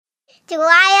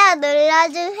좋아요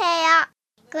눌러주세요.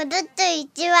 구독도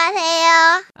잊지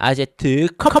마세요. 아제트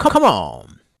컴온.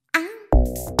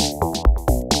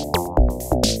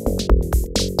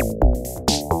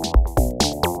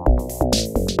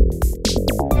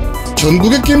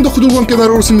 전국의 게임 덕후들과 함께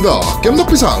날아오르습니다.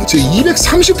 겜덕비상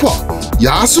제230화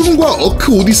야숨과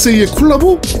어크오딧세이의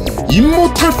콜라보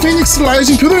임모탈 피닉스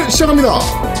라이징 편을 시작합니다.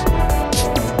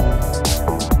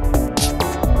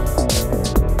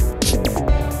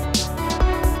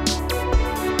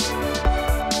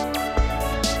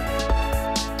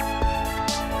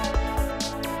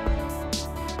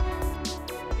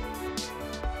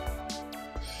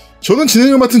 저는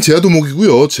진행을 맡은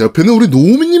제아도목이고요. 제 옆에는 우리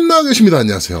노우미님 나와 계십니다.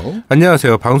 안녕하세요.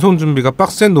 안녕하세요. 방송 준비가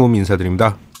빡센 노우미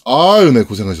인사드립니다. 아유, 네,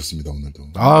 고생하셨습니다.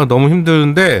 오늘도. 너무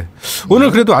힘드는데 오늘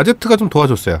그래도 아제트가 좀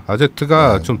도와줬어요.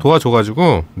 아제트가 좀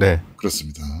도와줘가지고 네.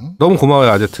 그렇습니다. 너무 고마워요,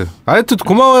 아제트. 아제트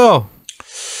고마워요.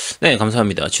 네,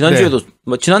 감사합니다. 지난주에도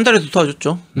지난달에도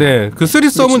도와줬죠. 네, 그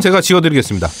쓰리썸은 제가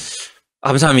지워드리겠습니다.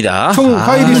 감사합니다. 총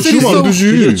파일이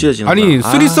쓰리썸 아니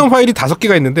쓰리썸 파일이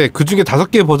 5개가 있는데 그 중에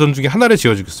 5개 버전 중에 하나를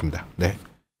지워주겠습니다. 네.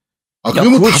 아,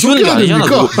 그러면 그거 지우는 게 아니잖아.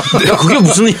 야, 그게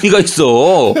무슨 의미가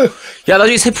있어? 야,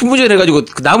 나중에 세품부전 해가지고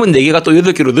남은 4개가 또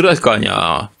 8개로 늘어날 거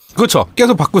아니야. 그렇죠.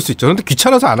 계속 바꿀 수 있죠. 근데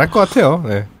귀찮아서 안 할 것 같아요.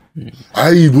 네.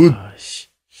 아이 뭐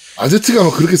아제트가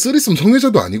막 그렇게 쓰리썸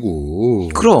성애자도 아니고.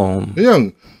 그럼.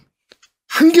 그냥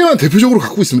한 개만 대표적으로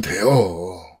갖고 있으면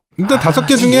돼요. 근데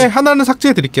 5개 중에 하나는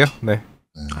삭제해 드릴게요. 네.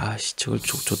 아씨, 저걸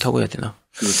좋다고 해야 되나?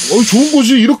 좋은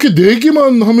거지. 이렇게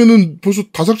 4개만 하면은 벌써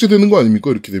다 삭제되는 거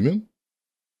아닙니까? 이렇게 되면?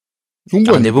 좋은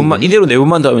거 아니야? 4번만, 이대로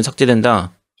 4번만 더 하면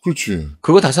삭제된다. 그렇지.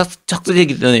 그거 다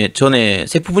삭제되기 전에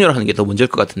세포 분열을 하는 게 더 문제일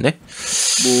것 같은데?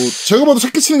 뭐, 제가 봐도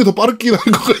삭제 치는 게 더 빠르긴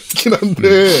할 것 같긴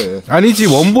한데. 아니지,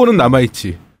 원본은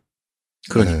남아있지.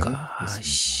 그러니까. 네,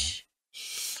 아씨.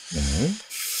 네.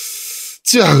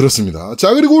 자, 그렇습니다.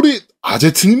 자, 그리고 우리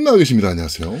아제트님 나와 계십니다.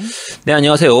 안녕하세요. 네,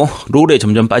 안녕하세요. 롤에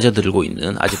점점 빠져들고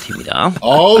있는 아제트입니다.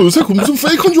 요새 그 무슨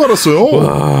페이커인 줄 알았어요.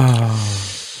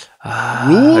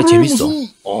 롤 재밌어. 무슨,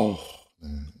 네.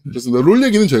 그렇습니다. 롤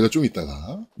얘기는 저희가 좀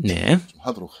이따가 네. 좀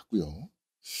하도록 하고요.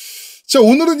 자,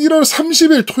 오늘은 1월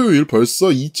 30일 토요일 벌써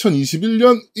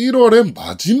 2021년 1월의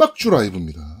마지막 주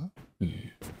라이브입니다.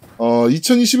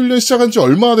 2021년 시작한 지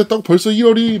얼마나 됐다고 벌써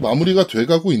 1월이 마무리가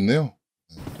돼가고 있네요.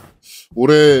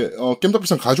 올해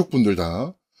겜덕비상 가족분들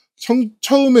다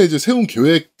처음에 이제 세운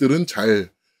계획들은 잘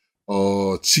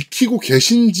지키고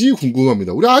계신지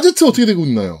궁금합니다. 우리 아제트 어떻게 되고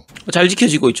있나요? 잘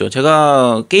지켜지고 있죠.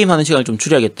 제가 게임하는 시간을 좀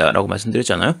줄여야겠다라고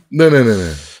말씀드렸잖아요.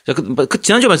 네네네네. 자,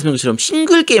 지난주에 말씀드린 것처럼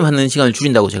싱글 게임 하는 시간을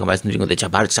줄인다고 제가 말씀드린 건데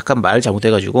제가 잠깐 말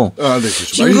잘못해가지고 네, 그렇죠.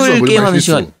 싱글 게임 하는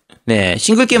시간, 네,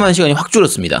 싱글 게임 하는 시간이 확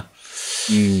줄었습니다.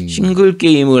 싱글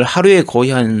게임을 하루에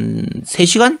거의 한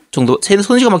 3시간 정도,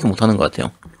 3시간밖에 못 하는 것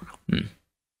같아요.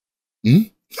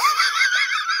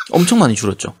 엄청 많이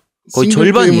줄었죠. 거의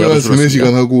절반 이하로 줄었습니다.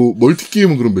 3-4시간 하고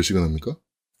멀티게임은 그럼 몇 시간 합니까?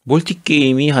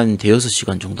 멀티게임이 한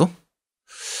 5-6시간 정도?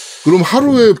 그럼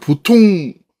하루에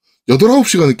보통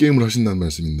 8-9시간의 게임을 하신다는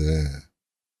말씀인데.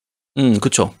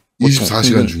 그쵸.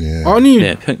 24시간 중에. 아니,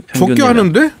 네, 적게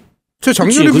하는데? 제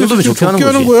작년에 비해서 적게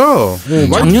하는 거야.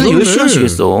 작년에 10시간씩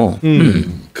했어.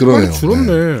 그러네요. 많이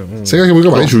줄었네. 네.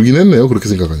 생각해보니까 많이 줄긴 했네요. 그렇게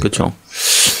생각하니까. 그렇죠.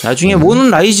 나중에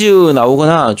모는 라이즈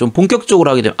나오거나 좀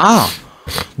본격적으로 하게 되면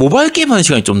모바일 게임 하는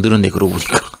시간이 좀 늘었네. 그러고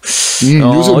보니까.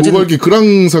 요새 모바일 게임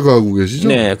그랑사가 하고 계시죠?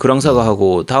 네, 그랑사가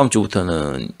하고 다음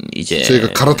주부터는 이제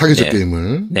저희가 갈아타겠죠.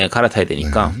 게임을. 네, 갈아타야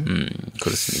되니까.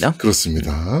 그렇습니다.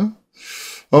 그렇습니다.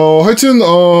 하여튼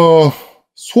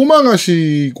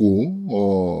소망하시고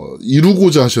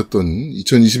이루고자 하셨던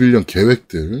 2021년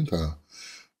계획들 다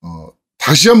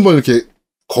다시 한번 이렇게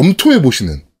검토해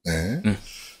보시는. 네.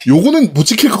 요거는 못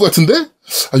지킬 것 같은데?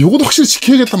 요거는 확실히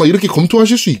지켜야겠다. 막 이렇게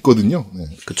검토하실 수 있거든요. 네.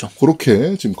 그렇죠.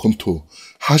 그렇게 지금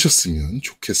검토하셨으면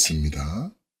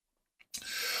좋겠습니다.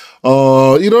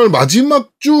 1월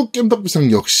마지막 주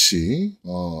겜덕비상 역시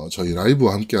저희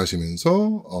라이브와 함께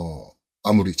하시면서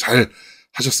마무리 잘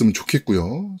하셨으면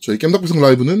좋겠고요. 저희 겜덕비상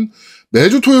라이브는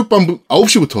매주 토요일 밤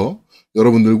 9시부터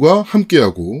여러분들과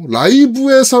함께하고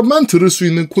라이브에서만 들을 수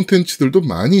있는 콘텐츠들도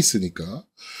많이 있으니까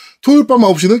토요일 밤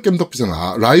 9시는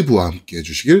겜덕비상 라이브와 함께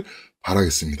해주시길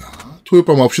바라겠습니다. 토요일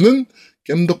밤 9시는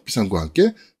겜덕비상과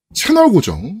함께 채널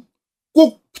고정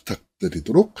꼭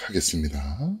부탁드리도록 하겠습니다.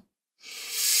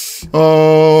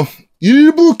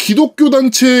 일부 기독교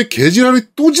단체의 개지랄이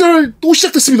또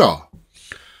시작됐습니다.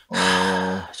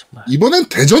 정말. 이번엔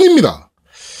대전입니다.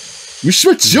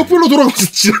 씨발 지역별로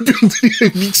돌아가면서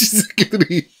지랄병들이 미친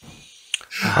새끼들이.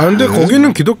 근데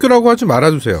거기는 기독교라고 하지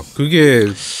말아주세요. 그게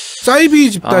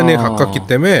사이비 집단에 가깝기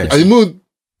때문에. 아니 뭐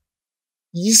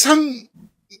이상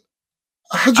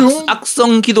하죠.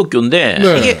 악성 기독교인데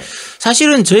네. 이게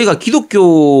사실은 저희가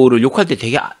기독교를 욕할 때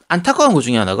되게 안타까운 것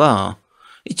중에 하나가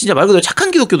진짜 말 그대로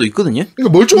착한 기독교도 있거든요.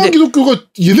 그러니까 멀쩡한 기독교가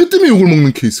얘네 때문에 욕을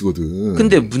먹는 케이스거든.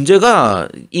 근데 문제가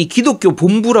이 기독교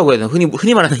본부라고 해야 되나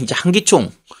흔히 말하는 이제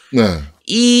한기총. 네.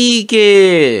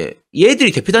 이게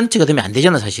얘들이 대표단체가 되면 안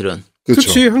되잖아 사실은.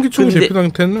 그렇지. 한기총이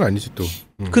대표단체는 아니지 또.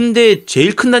 근데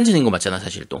제일 큰 단체인 거 맞잖아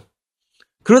사실 또.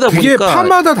 그러다 그게 보니까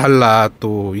파마다 달라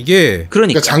또 이게.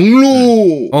 그러니까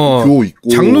장로교 있고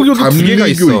장로교도 두 개가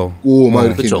있어. 있고 막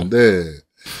이렇게 그쵸. 있는데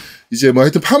이제 뭐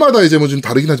하여튼 파마다 이제 뭐 좀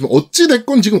다르긴 하지만 어찌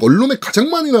됐건 지금 언론에 가장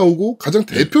많이 나오고 가장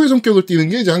대표의 성격을 띠는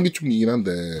게 이제 한기총이긴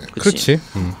한데. 그렇지.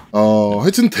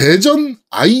 하여튼 대전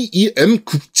IEM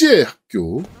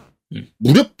국제학교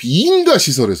무려 비인가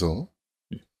시설에서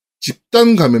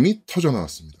집단 감염이 터져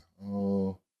나왔습니다.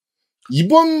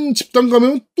 이번 집단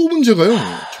감염은 또 문제가요.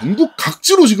 전국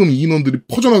각지로 지금 이 인원들이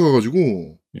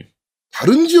퍼져나가가지고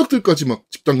다른 지역들까지 막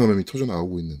집단 감염이 터져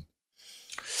나오고 있는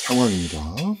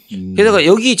상황입니다. 게다가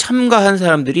여기 참가한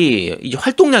사람들이 이제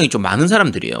활동량이 좀 많은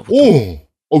사람들이에요. 보통.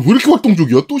 왜 이렇게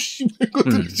활동적이야? 또 씨발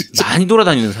것들 진짜. 많이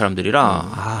돌아다니는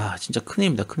사람들이라 진짜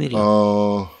큰일입니다. 큰일이.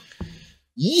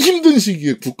 이 힘든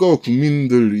시기에 국가와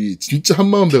국민들이 진짜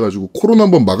한마음 돼가지고 코로나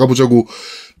한번 막아보자고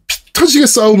피 터지게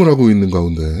싸움을 하고 있는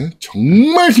가운데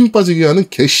정말 힘 빠지게 하는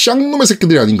개쌍놈의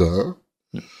새끼들이 아닌가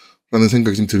라는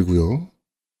생각이 좀 들고요.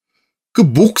 그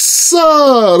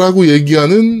목사라고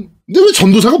얘기하는 근데 왜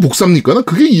전도사가 목사입니까? 나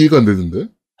그게 이해가 안 되는데.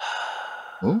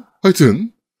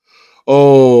 하여튼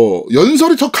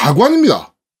연설이 더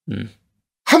가관입니다.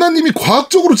 하나님이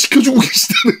과학적으로 지켜주고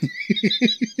계시다는.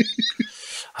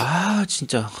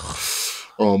 진짜.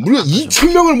 무려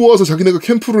 2,000명을 모아서 자기네가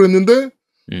캠프를 했는데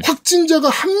확진자가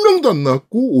한 명도 안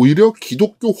나왔고 오히려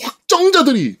기독교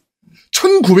확정자들이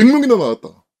 1,900명이나 나왔다.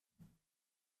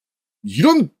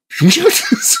 이런 병신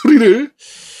같은 소리를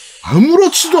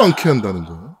아무렇지도 않게 한다는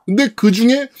거예요. 근데 그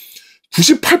중에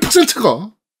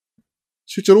 98%가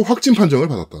실제로 확진 판정을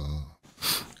받았다.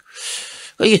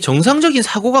 이게 정상적인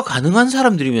사고가 가능한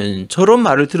사람들이면 저런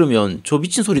말을 들으면 저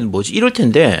미친 소리는 뭐지 이럴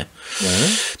텐데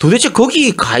도대체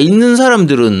거기 가 있는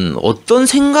사람들은 어떤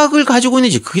생각을 가지고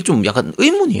있는지 그게 좀 약간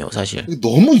의문이에요 사실.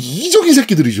 너무 이기적인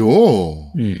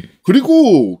새끼들이죠.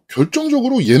 그리고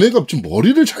결정적으로 얘네가 좀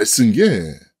머리를 잘 쓴 게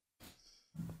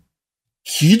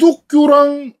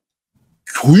기독교랑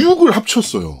교육을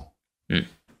합쳤어요.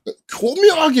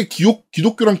 교묘하게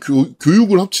기독교랑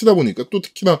교육을 합치다 보니까 또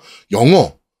특히나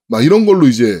영어 막 이런 걸로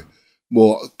이제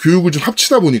뭐 교육을 좀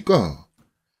합치다 보니까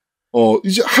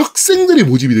이제 학생들이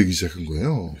모집이 되기 시작한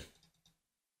거예요.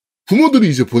 부모들이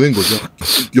이제 보낸 거죠.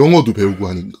 영어도 배우고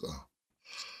하니까.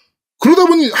 그러다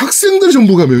보니 학생들이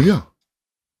전부 감염이야.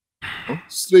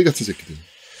 쓰레기 같은 새끼들.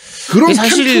 그런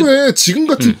캠프에 지금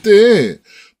같은 때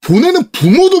보내는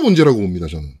부모도 문제라고 봅니다,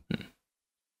 저는.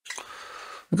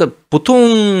 그러니까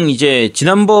보통 이제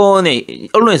지난번에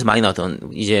언론에서 많이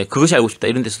나왔던 이제 그것이 알고 싶다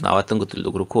이런 데서 나왔던 것들도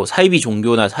그렇고 사이비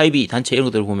종교나 사이비 단체 이런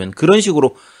것들을 보면 그런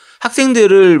식으로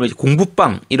학생들을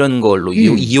공부방 이런 걸로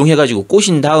이용해가지고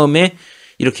꼬신 다음에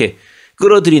이렇게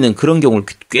끌어들이는 그런 경우를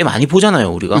꽤 많이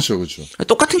보잖아요, 우리가. 그렇죠.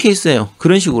 똑같은 케이스예요.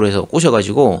 그런 식으로 해서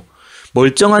꼬셔가지고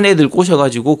멀쩡한 애들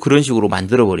꼬셔가지고 그런 식으로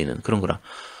만들어버리는 그런 거라.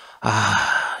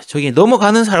 저기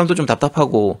넘어가는 사람도 좀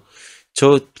답답하고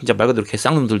저 진짜 말 그대로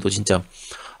개쌍놈들도 진짜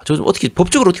저 어떻게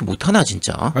법적으로 어떻게 못하나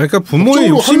진짜. 그러니까 부모의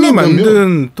욕심이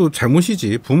만든 또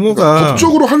잘못이지. 부모가 그러니까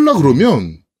법적으로 하려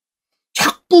그러면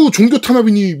자꾸 종교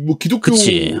탄압이니 뭐 기독교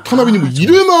탄압이니 뭐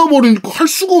이래 나와버리니까 할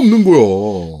수가 없는 거야.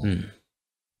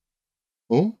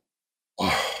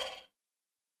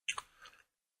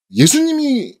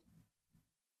 예수님이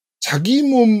자기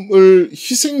몸을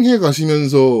희생해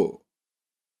가시면서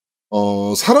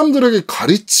사람들에게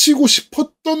가르치고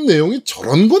싶었던 내용이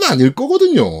저런 건 아닐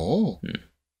거거든요.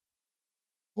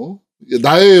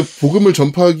 나의 복음을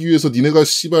전파하기 위해서 니네가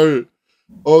씨발,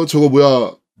 저거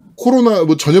뭐야, 코로나,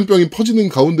 뭐 전염병이 퍼지는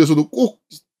가운데서도 꼭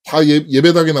다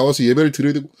예배당에 나와서 예배를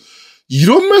드려야 되고,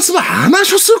 이런 말씀을 안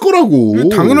하셨을 거라고.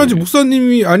 당연하지.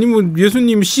 목사님이 아니면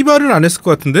예수님이 씨발은 안 했을 것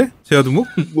같은데? 제가도 뭐?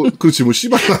 그렇지. 뭐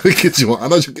씨발은 안 했겠지. 뭐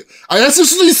안 하셨겠. 했을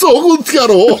수도 있어. 그거 어떻게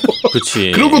알아.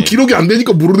 그렇지. 그런 건 기록이 안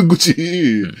되니까 모르는 거지.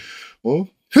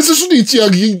 했을 수도 있지.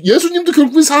 예수님도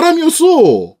결국엔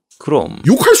사람이었어. 그럼.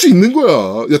 욕할 수 있는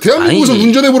거야. 야, 대한민국에서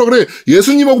운전해보라 그래.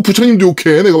 예수님하고 부처님도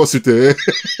욕해. 내가 봤을 때.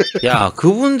 야,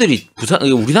 그분들이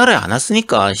우리나라에 안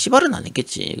왔으니까 씨발은 안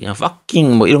했겠지. 그냥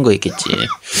fucking 뭐 이런 거 했겠지.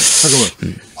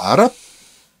 잠깐만. 아랍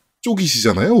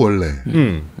쪽이시잖아요, 원래.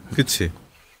 그치.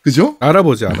 그죠?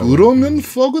 알아보지. 그러면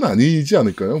fuck은 아니지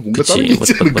않을까요? 뭔가 다른 게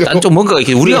있지 않을까요? 딴쪽 뭔가가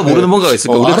이렇게 우리가 모르는 뭔가가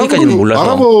있을까? 우리가 거기까지는 몰라서.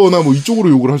 아랍어나 뭐 이쪽으로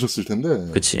욕을 하셨을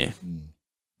텐데. 그치.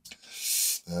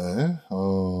 네.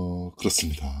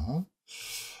 그렇습니다.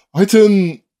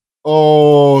 하여튼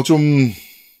좀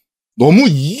너무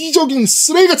이기적인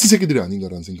쓰레기 같은 새끼들이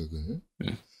아닌가라는 생각을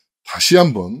다시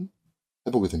한번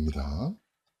해보게 됩니다.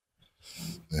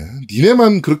 네,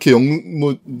 니네만 그렇게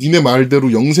니네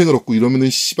말대로 영생을 얻고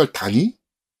이러면은 씨발 다니?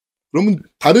 그러면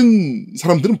다른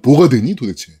사람들은 뭐가 되니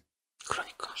도대체?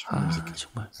 그러니까.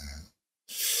 정말. 네,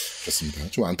 그렇습니다.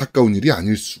 좀 안타까운 일이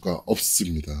아닐 수가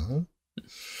없습니다.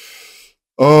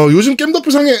 요즘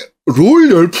겜덕비상에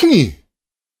롤 열풍이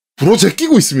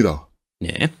불어제끼고 있습니다.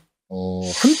 네.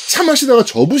 한참 하시다가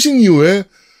접으신 이후에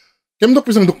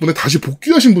겜덕비상 덕분에 다시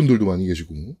복귀하신 분들도 많이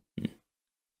계시고,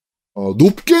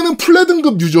 높게는 플레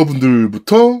등급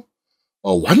유저분들부터,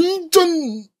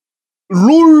 완전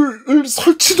롤을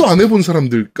설치도 안 해본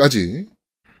사람들까지,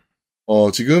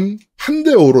 지금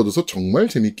한데 어우러져서 정말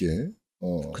재밌게,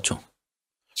 그쵸.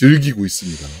 즐기고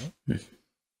있습니다.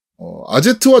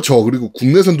 아제트와 저, 그리고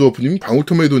국내산 두어프님,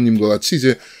 방울토마토님과 같이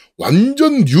이제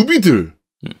완전 뉴비들도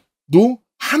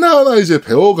하나하나 이제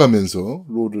배워가면서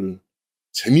롤을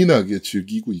재미나게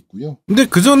즐기고 있고요. 근데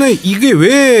그 전에 이게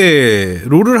왜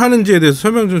롤을 하는지에 대해서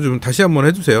설명 좀 다시 한번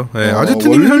해주세요. 네,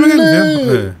 아제트님이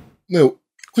설명해주세요. 네.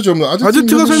 그죠.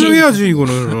 아제트가 설명해야지,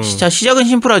 이거는. 자, 시작은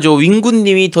심플하죠.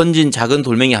 윙군님이 던진 작은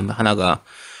돌멩이 하나가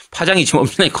파장이 지금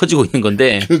엄청나게 커지고 있는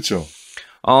건데. 그렇죠.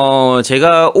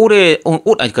 제가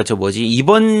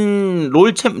이번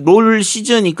롤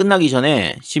시즌이 끝나기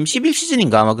전에, 지금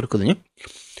 11시즌인가 아마 그렇거든요.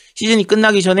 시즌이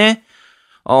끝나기 전에,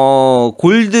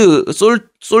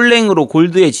 솔랭으로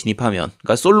골드에 진입하면,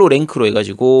 그러니까 솔로 랭크로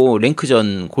해가지고,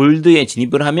 랭크전 골드에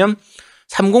진입을 하면,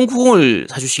 3090을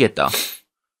사주시겠다.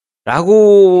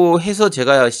 라고 해서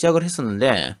제가 시작을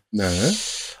했었는데, 네.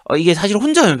 이게 사실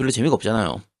혼자 하면 별로 재미가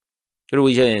없잖아요. 그리고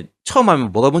이제 처음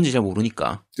하면 뭐가 뭔지 잘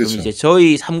모르니까. 그렇죠. 그럼 이제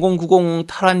저희 3090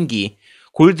 탈환기,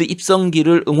 골드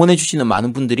입성기를 응원해주시는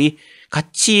많은 분들이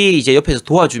같이 이제 옆에서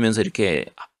도와주면서 이렇게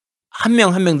한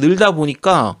명 한 명 늘다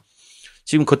보니까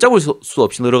지금 걷잡을 수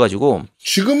없이 늘어가지고.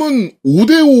 지금은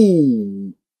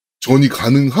 5대5 전이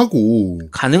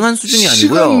가능한 수준이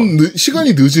아니고요.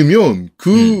 시간이 늦으면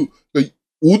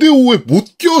 5대5에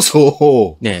못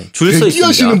껴서 네, 줄 서 있습니다.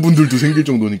 대기하시는 분들도 생길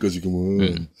정도니까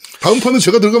지금은. 다음 판은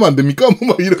제가 들어가면 안 됩니까?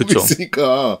 막 이러고 그쵸.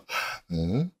 있으니까.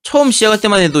 네. 처음 시작할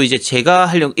때만 해도 이제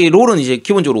제가 롤은 이제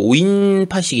기본적으로 5인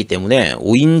팟이기 때문에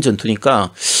 5인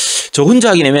전투니까 저 혼자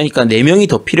하긴 애매하니까 4명이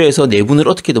더 필요해서 4분을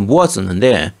어떻게든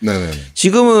모았었는데 네네.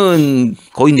 지금은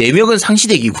거의 4명은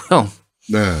상시대기고요.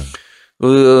 네.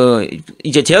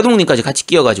 이제 제아두목님까지 같이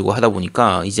끼어가지고 하다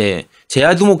보니까 이제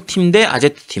제아두목 팀 대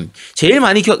아제트 팀. 제일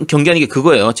많이 경기하는 게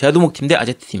그거예요. 제아두목 팀 대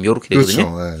아제트 팀. 요렇게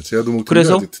되거든요. 그렇죠. 네. 제아두목 팀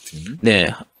대 아제트 팀. 네.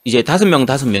 이제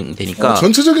 5명 되니까.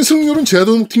 전체적인 승률은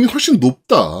제아두목 팀이 훨씬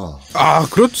높다. 아,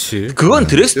 그렇지. 그건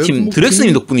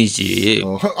드렉스님 덕분이지.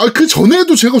 그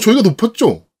전에도 저희가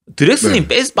높았죠. 드렉스님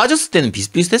빠졌을 때는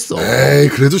비슷비슷했어. 에이,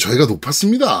 그래도 저희가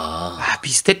높았습니다.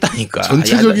 비슷했다니까.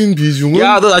 전체적인 비중은.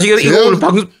 야, 너 나중에 이거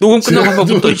녹음 끝나고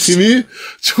한번 붙어. 팀이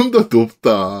좀 더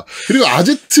높다. 그리고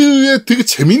아제트의 되게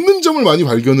재밌는 점을 많이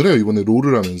발견을 해요, 이번에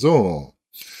롤을 하면서.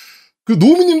 그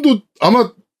노미님도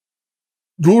아마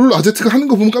롤 아제트가 하는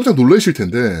거 보면 깜짝 놀라실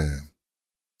텐데.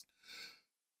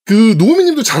 그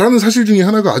노미님도 잘하는 사실 중에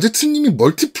하나가 아제트님이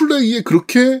멀티플레이에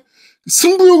그렇게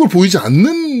승부욕을 보이지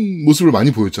않는 모습을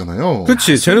많이 보였잖아요.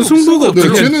 그렇지. 쟤는 승부가 없지.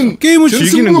 네, 쟤는 게임을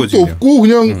즐기는 거지. 승부욕도 없고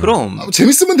그냥 그럼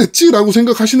재밌으면 됐지라고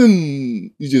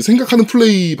생각하는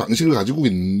플레이 방식을 가지고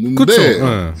있는데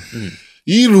그렇죠.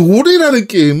 이 롤이라는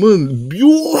게임은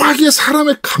묘하게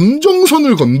사람의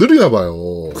감정선을 건드리나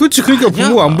봐요. 그렇지. 그러니까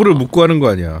부모 안부를 묻고 하는 거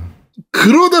아니야.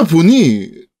 그러다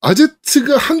보니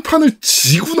아제트가 한 판을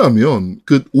지고 나면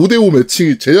그 5대5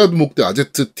 매치 제아두목 대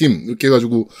아제트 팀 이렇게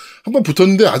해가지고 한 번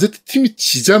붙었는데 아제트 팀이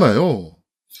지잖아요.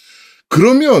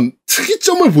 그러면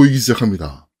특이점을 보이기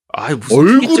시작합니다.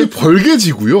 얼굴이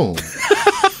벌개지고요.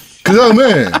 그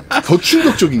다음에 더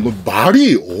충격적인 건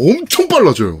말이 엄청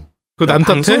빨라져요. 그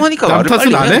남탓해?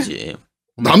 남탓은 안 해?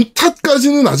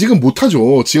 남탓까지는 아직은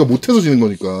못하죠. 지가 못해서 지는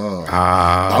거니까.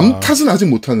 남탓은 아직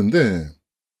못하는데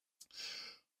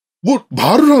뭐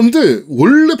말을 하는데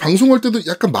원래 방송할 때도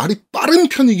약간 말이 빠른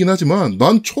편이긴 하지만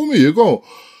난 처음에 얘가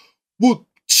뭐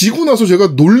지고 나서 제가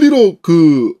놀리러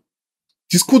그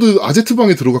디스코드 아제트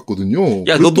방에 들어갔거든요.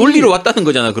 야, 너 놀리러 왔다는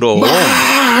거잖아, 그럼. 막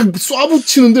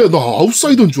쏴붙이는데 나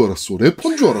아웃사이더인 줄 알았어.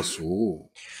 래퍼인 줄 알았어.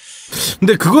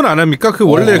 근데 그건 안 합니까? 그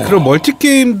원래 그런 멀티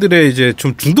게임들의 이제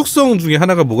좀 중독성 중에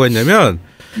하나가 뭐가 있냐면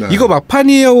이거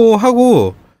막판이에요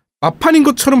하고 막판인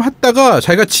것처럼 했다가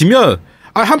자기가 지면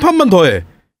한 판만 더 해.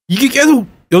 이게 계속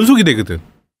연속이 되거든.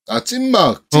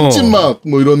 찐막, 찐찐막,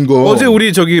 뭐 이런 거. 어제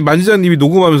우리 만지자님이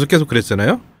녹음하면서 계속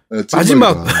그랬잖아요? 네,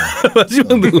 마지막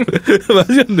누구?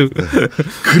 마지막 누구?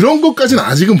 그런 것까지는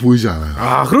아직은 보이지 않아요.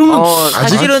 아, 그러면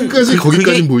사실은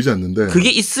거기까지는 보이지 않는데. 그게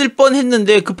있을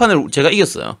뻔했는데 그 판을 제가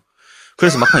이겼어요.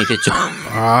 그래서 막판이 됐죠.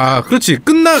 아, 그렇지.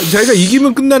 자기가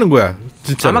이기면 끝나는 거야.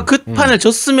 진짜. 아마 그 판을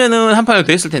졌으면은 한 판을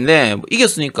더 했을 텐데 뭐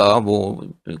이겼으니까 뭐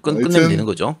끝내면 되는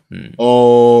거죠.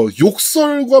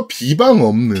 욕설과 비방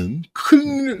없는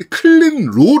클린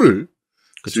롤을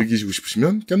그쵸. 즐기시고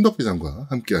싶으시면 겜덕비상과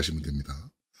함께 하시면 됩니다.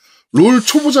 롤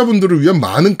초보자분들을 위한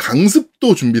많은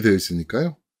강습도 준비되어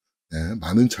있으니까요. 네,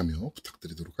 많은 참여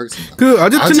부탁드리도록 하겠습니다. 그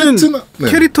아제트는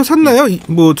캐릭터 샀나요?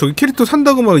 뭐 저기 캐릭터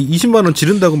산다고 막 20만 원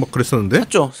지른다고 막 그랬었는데.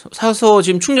 샀죠. 사서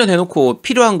지금 충전해놓고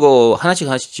필요한 거 하나씩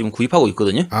지금 구입하고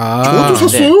있거든요. 저도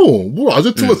샀어요. 뭘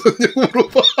아제트만 샀냐고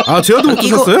물어봐. 아, 제아도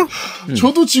샀어요?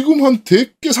 저도 지금 한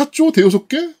 100개 샀죠?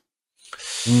 5-6개?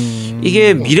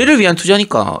 이게 미래를 위한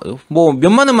투자니까 뭐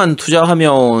몇만 원만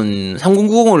투자하면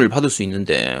 3090을 받을 수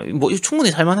있는데 뭐 충분히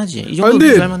살만하지. 이 정도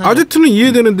근데 살만하지. 아제트는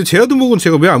이해되는데 제아도목은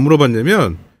제가 왜 안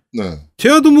물어봤냐면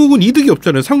제아도목은 이득이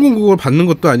없잖아요. 3090을 받는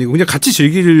것도 아니고 그냥 같이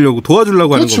즐기려고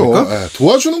도와주려고 하는 겁니까? 네,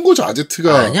 도와주는 거죠.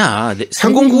 아제트가 아니야.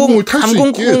 3090을 탈 수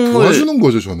있게 도와주는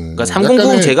거죠. 저는. 그러니까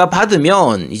 300 제가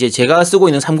받으면 이제 제가 쓰고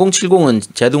있는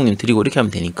 3070은 제아도목님 드리고 이렇게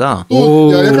하면 되니까.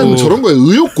 약간 저런 거에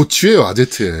의욕고취예요.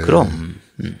 아제트에. 그럼.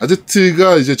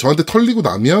 아제트가 이제 저한테 털리고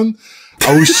나면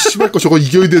아우 씨발 거 저거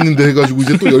이겨야 되는데 해가지고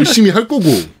이제 또 열심히 할 거고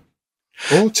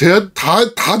제아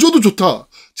다 줘도 좋다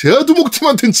제아도목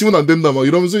팀한테는 지면 안 된다 막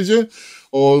이러면서 이제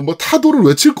뭐 타도를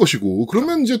외칠 것이고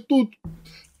그러면 이제 또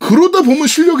그러다 보면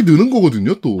실력이 느는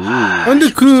거거든요 또.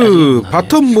 근데 그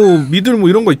바텀 뭐 미들 뭐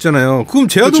이런 거 있잖아요. 그럼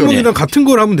제아도목이랑 같은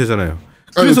걸 하면 되잖아요.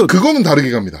 그래서 그거는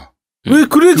다르게 갑니다. 왜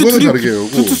그래야지 둘이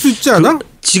붙을 수 있지 않아?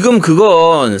 지금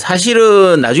그건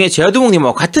사실은 나중에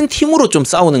제아두목님하고 같은 팀으로 좀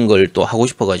싸우는 걸 또 하고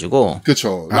싶어가지고.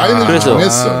 그렇죠. 라인을 그래서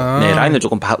정했어요. 네, 라인을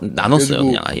조금 나눴어요.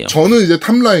 그냥 아예. 저는 이제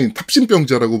탑라인,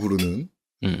 탑신병자라고 부르는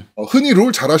흔히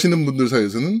롤 잘하시는 분들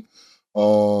사이에서는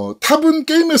탑은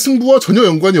게임의 승부와 전혀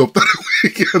연관이 없다라고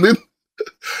얘기하는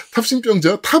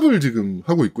탑신병자 탑을 지금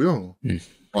하고 있고요.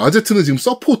 아제트는 지금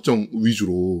서포트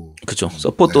위주로. 그렇죠.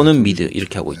 서포트 또는 미드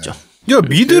이렇게 하고 있죠. 야,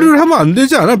 미드를 하면 안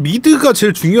되지 않아? 미드가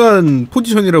제일 중요한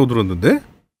포지션이라고 들었는데?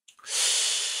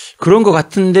 그런 것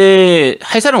같은데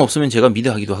할 사람 없으면 제가 미드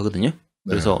하기도 하거든요.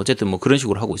 그래서 어쨌든 뭐 그런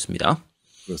식으로 하고 있습니다.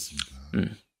 그렇습니다.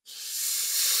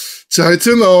 자,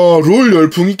 하여튼 롤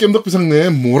열풍이 겜덕비상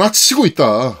내에 몰아치고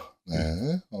있다. 네,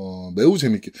 매우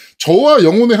재밌게. 저와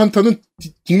영혼의 한타는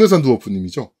국내산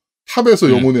두어프님이죠. 탑에서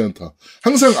영혼의 한타.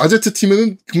 항상 아제트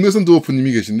팀에는 국내산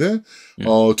두어프님이 계신데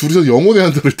둘이서 영혼의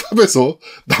한타를 탑에서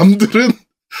남들은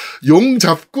용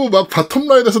잡고 막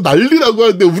바텀라인에서 난리라고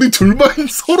하는데 우리 둘만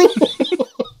서로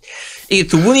이게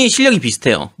두 분이 실력이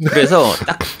비슷해요. 그래서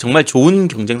딱 정말 좋은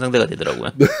경쟁 상대가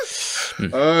되더라고요. 네.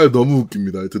 너무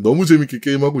웃깁니다. 하여튼 너무 재밌게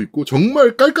게임하고 있고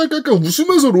정말 깔깔깔깔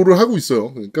웃으면서 롤을 하고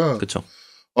있어요. 그러니까 그렇죠.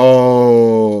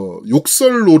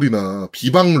 욕설 롤이나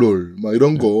비방 롤, 막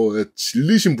이런 거에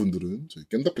질리신 분들은 저희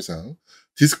겜덕비상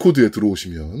디스코드에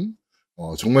들어오시면,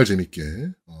 정말 재밌게,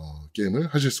 게임을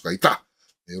하실 수가 있다.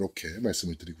 네, 이렇게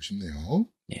말씀을 드리고 싶네요.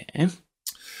 예.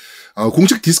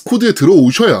 공식 디스코드에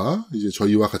들어오셔야 이제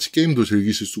저희와 같이 게임도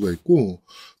즐기실 수가 있고,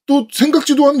 또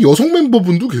생각지도 않은 여성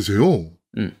멤버분도 계세요.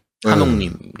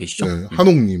 한옥님 계시죠? 네,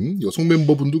 한옥님, 여성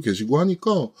멤버분도 계시고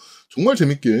하니까, 정말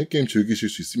재밌게 게임 즐기실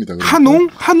수 있습니다. 그러니까. 한홍?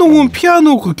 한홍은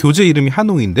피아노 그 교재 이름이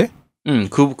한홍인데?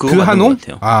 그거 그 한홍?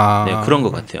 같아요. 네, 그런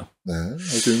것 같아요. 네,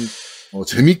 하여튼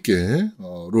재밌게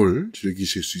롤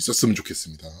즐기실 수 있었으면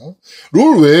좋겠습니다.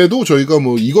 롤 외에도 저희가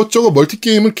뭐 이것저것 멀티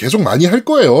게임을 계속 많이 할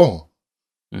거예요.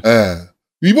 네,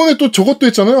 이번에 또 저것도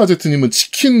했잖아요. 아제트님은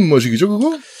치킨 머시기죠,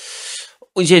 그거?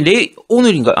 이제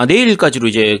내일까지로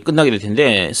이제 끝나게 될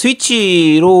텐데,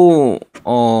 스위치로,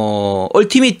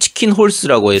 얼티밋 치킨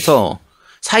홀스라고 해서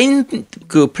 4인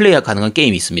그 플레이가 가능한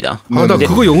게임이 있습니다. 나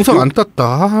그거 영상 안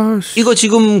땄다. 이거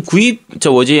지금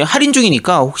할인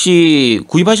중이니까 혹시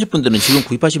구입하실 분들은 지금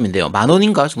구입하시면 돼요.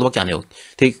 10,000원인가 정도밖에 안 해요.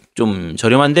 되게 좀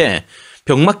저렴한데,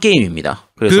 병맛 게임입니다.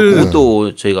 그래서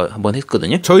그것도 저희가 한번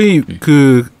했거든요. 저희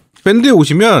밴드에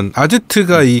오시면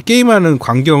아제트가 이 게임하는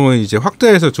광경을 이제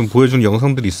확대해서 좀 보여주는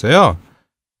영상들이 있어요.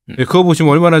 그거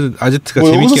보시면 얼마나 아제트가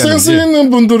재밌게 하는지. 센스 있는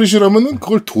분들이시라면은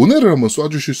그걸 돈을 한번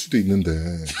쏴주실 수도 있는데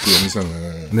그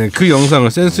영상을. 네, 그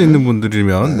영상을 센스 있는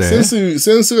분들이면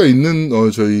센스가 있는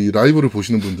저희 라이브를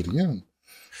보시는 분들이면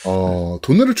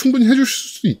돈을 충분히 해주실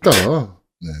수도 있다.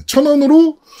 네,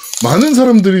 1,000원으로 많은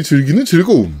사람들이 즐기는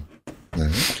즐거움. 네.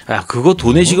 그거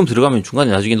돈에 지금 들어가면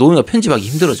중간에 나중에 노는가 편집하기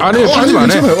힘들어져요. 아니, 편집 안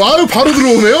해. 바로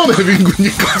들어오네요. 네,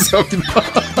 민구님 감사합니다.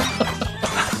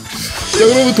 자,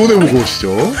 그러면 돈에 보고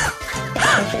오시죠. 야,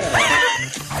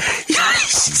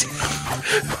 진짜.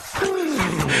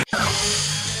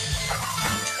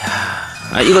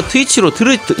 이거 트위치로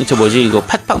이거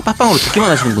팟빵으로 듣기만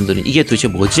하시는 분들은 이게 도대체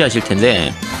뭐지 하실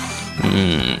텐데,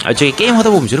 저기 게임 하다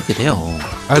보면 저렇게 돼요.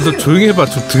 너 조용히 해봐.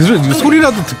 좀 이거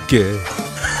소리라도 듣게.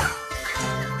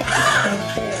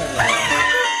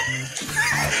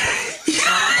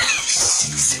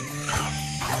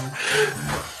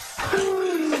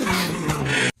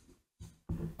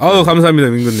 감사합니다,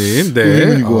 민구님.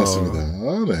 네. 고맙습니다.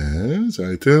 네. 자,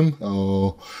 하여튼,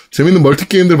 재밌는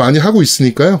멀티게임들 많이 하고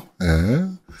있으니까요. 네.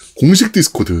 공식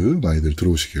디스코드 많이들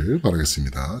들어오시길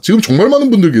바라겠습니다. 지금 정말 많은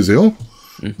분들 계세요.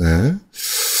 네.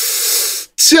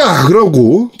 자,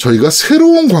 그러고 저희가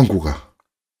새로운 광고가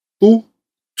또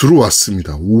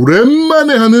들어왔습니다.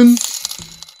 오랜만에 하는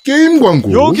게임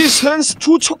광고. 여기 센스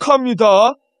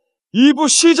투척합니다. 2부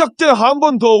시작 때 한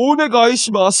번 더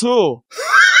오네가이시마스.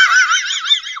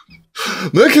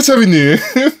 네, 케차비님.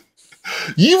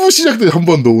 2부 시작 때 한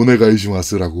번 더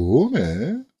오네가이시마스라고,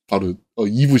 네. 바로,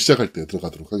 2부 시작할 때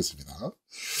들어가도록 하겠습니다.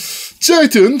 자,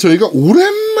 하여튼, 저희가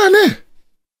오랜만에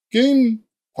게임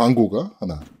광고가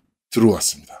하나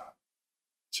들어왔습니다.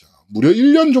 자, 무려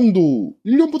 1년 정도,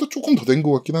 1년보다 조금 더 된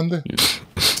것 같긴 한데.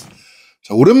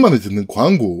 자, 오랜만에 듣는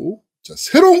광고. 자,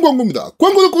 새로운 광고입니다.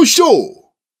 광고 듣고 오시죠!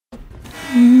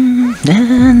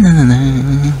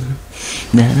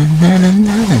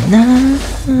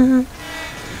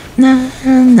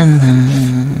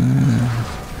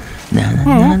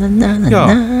 야,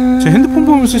 제 핸드폰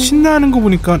보면서 신나하는 거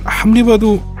보니까 아무리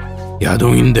봐도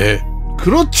야동인데.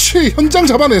 그렇지, 현장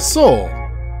잡아냈어.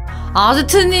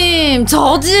 아지트님,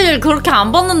 저질 그렇게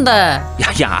안 봤는데. 야,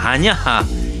 아니야.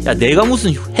 야, 내가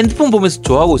무슨 핸드폰 보면서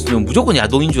좋아하고 있으면 무조건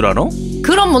야동인 줄 알아?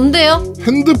 그럼 뭔데요?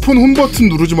 핸드폰 홈 버튼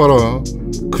누르지 마라.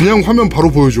 그냥 화면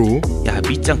바로 보여줘. 야,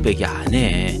 밑장 빼기 안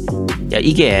해. 야,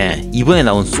 이게 이번에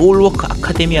나온 소울워크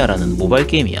아카데미아라는 모바일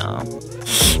게임이야.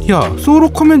 야,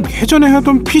 소울워크면 예전에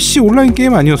하던 PC 온라인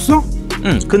게임 아니었어?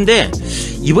 응, 근데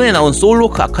이번에 나온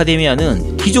소울워크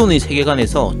아카데미아는 기존의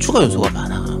세계관에서 추가 요소가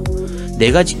많아.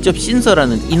 내가 직접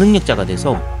신설하는 이 능력자가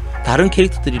돼서 다른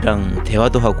캐릭터들이랑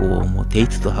대화도 하고 뭐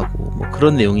데이트도 하고 뭐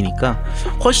그런 내용이니까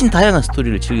훨씬 다양한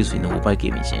스토리를 즐길 수 있는 모바일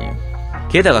게임이지.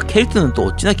 게다가 캐릭터는 또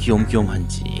어찌나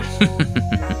귀염귀염한지.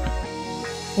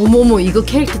 어머머, 이거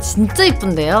캐릭터 진짜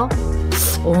이쁜데요?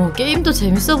 게임도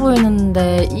재밌어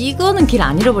보이는데 이거는 길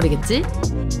안 잃어버리겠지?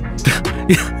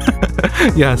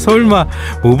 야, 설마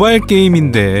모바일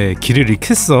게임인데 길을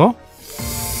잃겠어?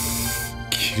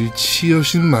 길치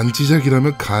여신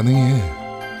만지작이라면 가능해.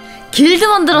 길드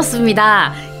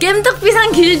만들었습니다.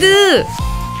 겜덕비상 길드.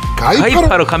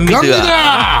 가입하러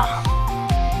갑니다.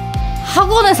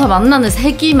 학원에서 만나는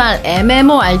세기말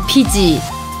MMORPG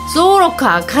소울워크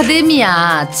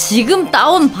아카데미아 지금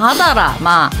다운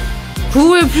받아라.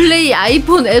 구글 플레이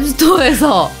아이폰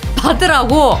앱스토어에서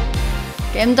받으라고.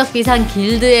 겜덕비상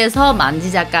길드에서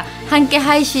만지작가 함께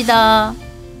하이시다.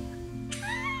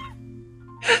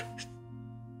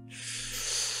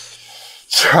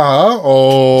 자,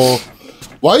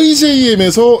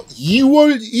 YJM에서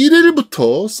 2월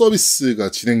 1일부터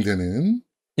서비스가 진행되는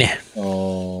네.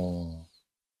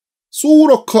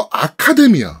 소울워커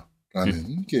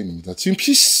아카데미아라는 게임입니다. 지금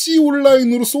PC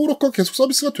온라인으로 소울워커 계속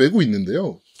서비스가 되고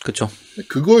있는데요. 그렇죠.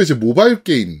 그거 이제 모바일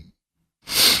게임인데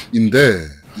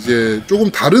이제 조금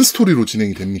다른 스토리로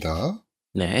진행이 됩니다.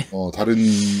 네. 다른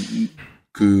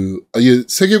아예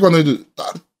세계관을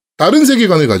다른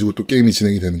세계관을 가지고 또 게임이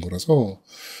진행이 되는 거라서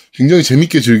굉장히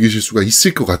재밌게 즐기실 수가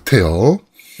있을 것 같아요.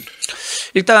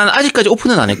 일단 아직까지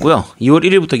오픈은 안 했고요. 2월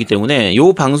 1일부터이기 때문에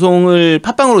요 방송을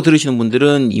팟빵으로 들으시는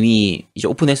분들은 이미 이제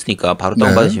오픈했으니까 바로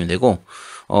다운받으시면 되고,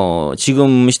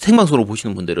 지금 생방송으로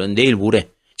보시는 분들은 내일 모레,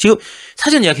 지금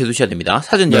사전 예약해 두셔야 됩니다.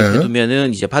 사전 예약해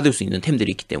두면은 이제 받을 수 있는 템들이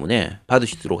있기 때문에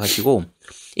받으시도록 하시고,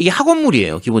 이게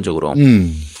학원물이에요, 기본적으로.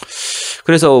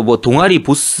 그래서 뭐 동아리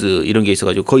보스 이런 게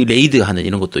있어가지고 거의 레이드 하는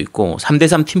이런 것도 있고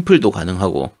 3대3 팀플도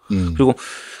가능하고 그리고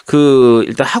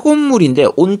일단 학원물인데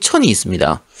온천이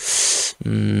있습니다.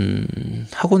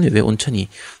 학원에 왜 온천이?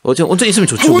 온천 있으면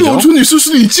좋죠. 학원에 그죠? 온천이 있을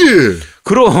수도 있지.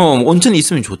 그럼 온천이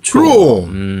있으면 좋죠.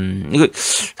 그럼. 이거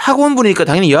학원물이니까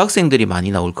당연히 여학생들이 많이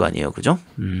나올 거 아니에요, 그죠?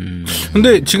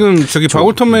 근데 지금 저기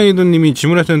바울턴메이드님이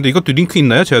질문하셨는데 이것도 링크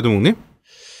있나요, 제아도목님?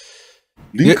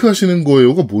 링크 하시는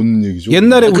거예요가 뭔 얘기죠?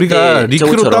 옛날에 우리가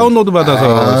링크로 저것처럼. 다운로드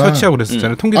받아서 설치하고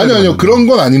그랬었잖아요. 아니요. 그런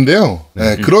건 아닌데요.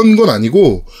 네, 그런 건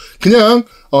아니고 그냥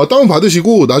다운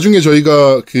받으시고 나중에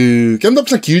저희가 그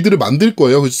겜덕비상 길드를 만들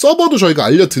거예요. 서버도 저희가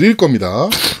알려드릴 겁니다.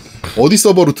 어디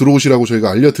서버로 들어오시라고 저희가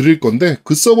알려드릴 건데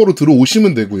그 서버로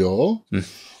들어오시면 되고요.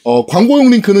 광고용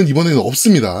링크는 이번에는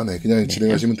없습니다. 네, 그냥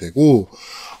진행하시면 되고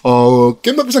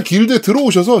겜덕비상 길드에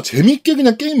들어오셔서 재밌게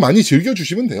그냥 게임 많이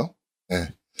즐겨주시면 돼요. 네.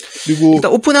 그리고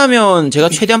일단 오픈하면 제가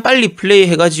최대한 빨리 플레이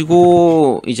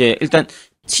해가지고 이제 일단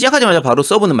시작하자마자 바로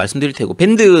서브는 말씀드릴 테고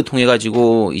밴드 통해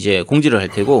가지고 이제 공지를 할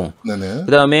테고 네네.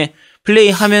 그 다음에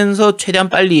플레이하면서 최대한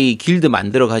빨리 길드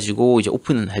만들어 가지고 이제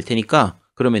오픈은 할 테니까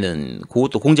그러면은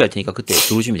그것도 공지할 테니까 그때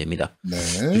들어오시면 됩니다. 네.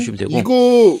 주시면 되고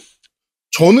이거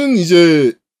저는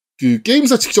이제 그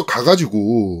게임사 직접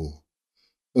가가지고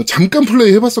잠깐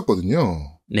플레이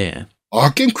해봤었거든요. 네.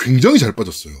 아 게임 굉장히 잘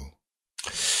빠졌어요.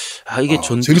 이게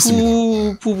전투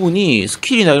재밌습니다. 부분이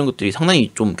스킬이나 이런 것들이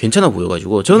상당히 좀 괜찮아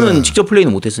보여가지고 저는 네. 직접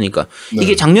플레이는 못했으니까 네.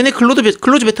 이게 작년에 클로즈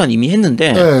베타는 이미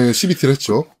했는데 네, CBT를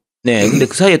했죠. 네, 근데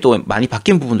그 사이에 또 많이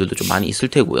바뀐 부분들도 좀 많이 있을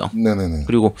테고요. 네네네.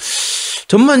 그리고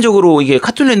전반적으로 이게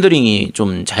카툰 렌더링이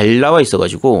좀 잘 나와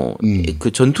있어가지고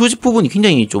그 전투 부분이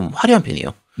굉장히 좀 화려한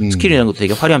편이에요. 스킬이라는 것도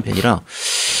되게 화려한 편이라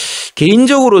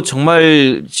개인적으로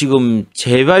정말 지금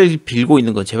제발 빌고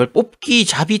있는 건 제발 뽑기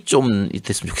잡이 좀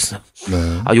됐으면 좋겠어요.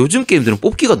 네. 요즘 게임들은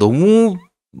뽑기가 너무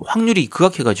확률이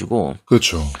극악해가지고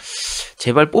그렇죠.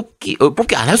 제발 뽑기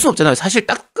안 할 수는 없잖아요. 사실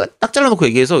딱 잘라놓고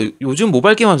얘기해서 요즘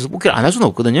모바일 게임 하면서 뽑기를 안 할 수는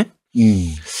없거든요.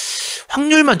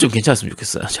 확률만 좀 괜찮았으면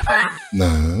좋겠어요. 제발. 네.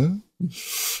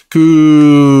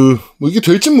 뭐 이게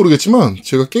될진 모르겠지만,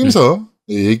 제가 게임사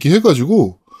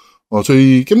얘기해가지고,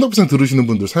 저희 겜덕비상 들으시는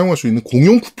분들 사용할 수 있는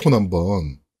공용 쿠폰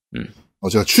한번,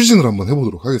 제가 추진을 한번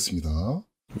해보도록 하겠습니다.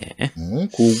 네. 네.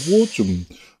 그거 좀,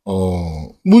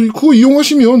 그거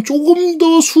이용하시면 조금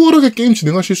더 수월하게 게임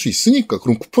진행하실 수 있으니까,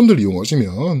 그런 쿠폰들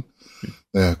이용하시면,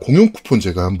 네, 공용 쿠폰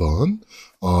제가 한번,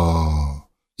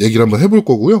 얘기를 한번 해볼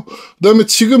거고요. 그 다음에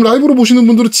지금 라이브로 보시는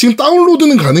분들은 지금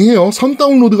다운로드는 가능해요. 선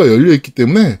다운로드가 열려있기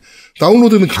때문에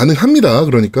다운로드는 가능합니다.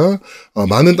 그러니까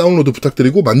많은 다운로드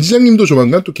부탁드리고 만지장님도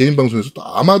조만간 또 개인 방송에서 또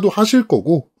아마도 하실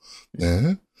거고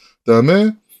네. 그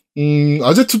다음에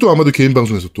아제트도 아마도 개인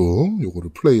방송에서 또 요거를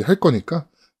플레이 할 거니까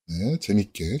네,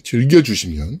 재밌게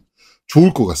즐겨주시면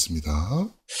좋을 것 같습니다.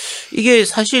 이게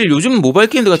사실 요즘 모바일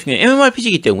게임들 같은 경우에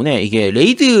MMORPG이기 때문에 이게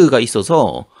레이드가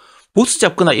있어서 보스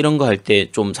잡거나 이런 거 할 때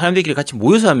좀 사람들끼리 같이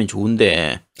모여서 하면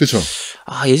좋은데. 그렇죠.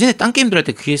 예전에 딴 게임들 할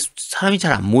때 그게 사람이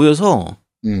잘 안 모여서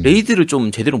레이드를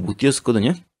좀 제대로 못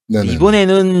뛰었었거든요. 네네.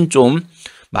 이번에는 좀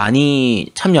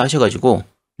많이 참여하셔가지고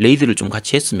레이드를 좀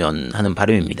같이 했으면 하는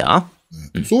바람입니다.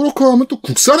 소로카 하면 또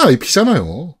국산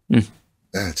IP잖아요. 네,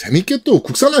 재밌게 또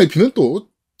국산 IP는 또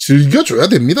즐겨줘야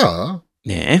됩니다.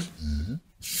 네.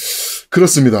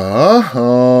 그렇습니다.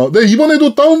 네,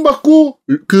 이번에도 다운받고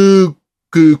그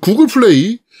구글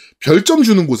플레이 별점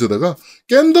주는 곳에다가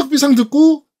겜덕비상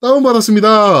듣고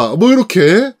다운받았습니다. 뭐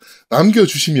이렇게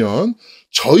남겨주시면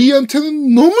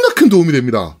저희한테는 너무나 큰 도움이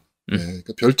됩니다. 네,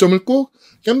 그러니까 별점을 꼭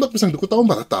겜덕비상 듣고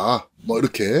다운받았다. 뭐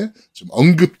이렇게 좀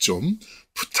언급 좀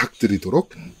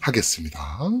부탁드리도록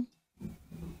하겠습니다.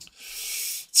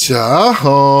 자,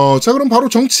 그럼 바로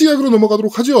정치 이야기로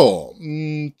넘어가도록 하죠.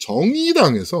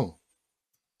 정의당에서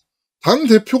당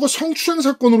대표가 성추행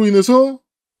사건으로 인해서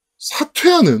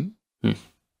사퇴하는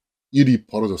일이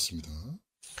벌어졌습니다.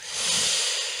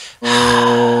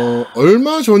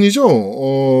 얼마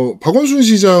전이죠. 박원순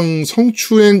시장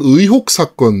성추행 의혹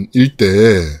사건일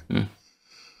때,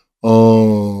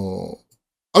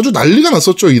 아주 난리가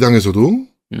났었죠, 이 당에서도.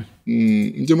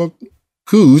 이제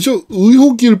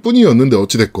의혹일 뿐이었는데,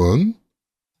 어찌됐건.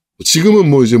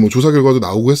 지금은 이제 조사 결과도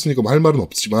나오고 했으니까 할 말은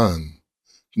없지만,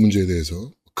 그 문제에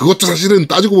대해서. 그것도 사실은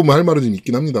따지고 보면 할 말은 좀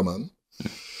있긴 합니다만.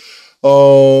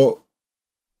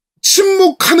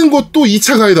 침묵하는 것도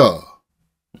 2차 가해다.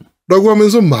 라고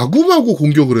하면서 마구마구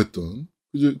공격을 했던,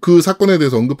 그 사건에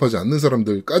대해서 언급하지 않는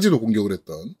사람들까지도 공격을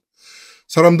했던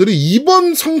사람들이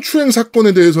이번 성추행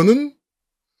사건에 대해서는,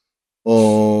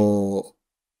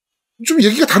 좀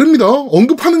얘기가 다릅니다.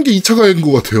 언급하는 게 2차 가해인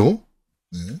것 같아요.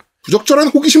 네. 부적절한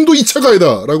호기심도 2차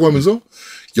가해다. 라고 하면서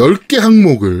 10개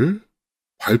항목을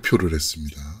발표를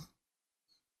했습니다.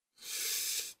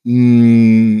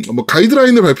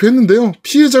 가이드라인을 발표했는데요.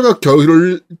 피해자가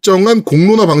결정한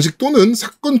공로나 방식 또는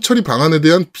사건 처리 방안에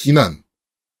대한 비난,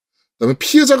 그다음에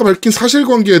피해자가 밝힌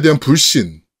사실관계에 대한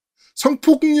불신,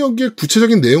 성폭력의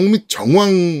구체적인 내용 및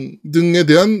정황 등에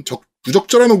대한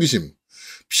부적절한 호기심,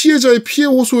 피해자의 피해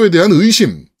호소에 대한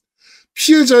의심,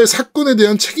 피해자의 사건에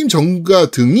대한 책임 전가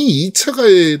등이 2차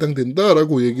가해에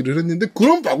해당된다라고 얘기를 했는데,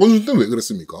 그럼 박원순 때는 왜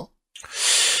그랬습니까?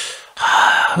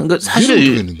 그러니까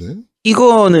사실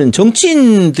이거는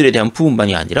정치인들에 대한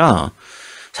부분만이 아니라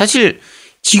사실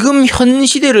지금 현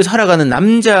시대를 살아가는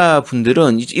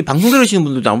남자분들은 이 방송 들으시는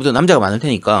분들도 아무래도 남자가 많을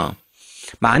테니까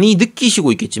많이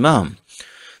느끼시고 있겠지만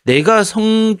내가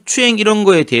성추행 이런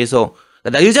거에 대해서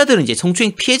여자들은 이제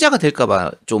성추행 피해자가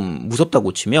될까봐 좀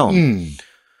무섭다고 치면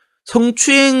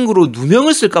성추행으로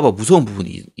누명을 쓸까봐 무서운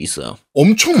부분이 있어요.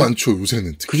 엄청 많죠,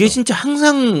 요새는. 특히. 그게 진짜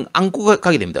항상 안고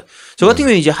가게 됩니다. 저 같은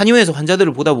경우는 이제 한의원에서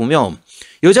환자들을 보다 보면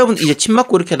여자분 이제 침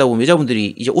맞고 이렇게 하다 보면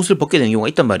여자분들이 이제 옷을 벗게 되는 경우가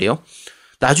있단 말이에요.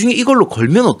 나중에 이걸로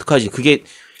걸면 어떡하지? 그게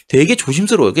되게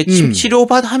조심스러워요. 침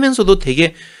치료받으면서도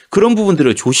되게 그런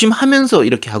부분들을 조심하면서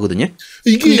이렇게 하거든요.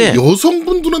 이게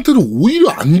여성분들한테는 오히려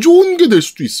안 좋은 게 될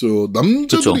수도 있어요.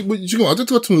 남자들이 그쵸. 뭐 지금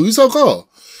아제트 같은 의사가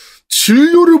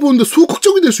진료를 보는데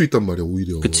소극적이 될 수 있단 말이야,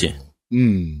 오히려. 그치.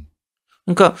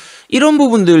 그러니까 이런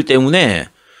부분들 때문에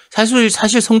사실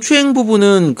성추행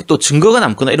부분은 또 증거가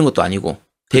남거나 이런 것도 아니고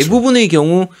대부분의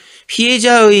경우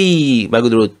피해자의 말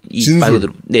그대로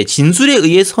진술에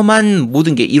의해서만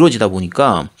모든 게 이루어지다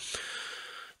보니까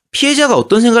피해자가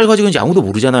어떤 생각을 가지고 있는지 아무도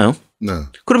모르잖아요. 네.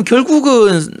 그럼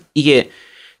결국은 이게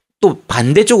또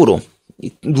반대쪽으로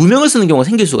누명을 쓰는 경우가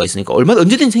생길 수가 있으니까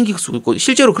언제든지 생길 수 있고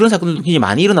실제로 그런 사건들도 굉장히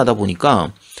많이 일어나다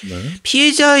보니까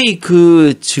피해자의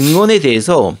그 증언에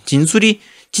대해서 진술이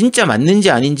진짜 맞는지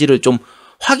아닌지를 좀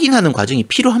확인하는 과정이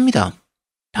필요합니다.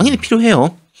 당연히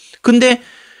필요해요. 근데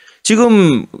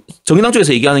지금 정의당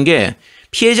쪽에서 얘기하는 게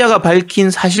피해자가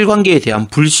밝힌 사실관계에 대한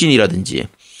불신이라든지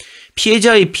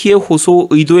피해자의 피해 호소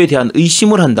의도에 대한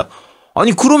의심을 한다.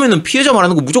 아니 그러면은 피해자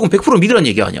말하는 거 무조건 100% 믿으란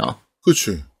얘기 아니야.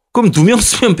 그렇지. 그럼 누명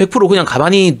쓰면 100% 그냥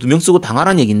가만히 누명 쓰고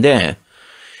당하란 얘기인데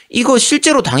이거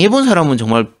실제로 당해본 사람은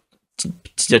정말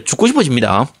진짜 죽고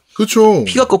싶어집니다. 그렇죠.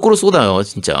 피가 거꾸로 쏟아요,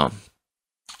 진짜.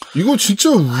 이거 진짜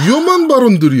위험한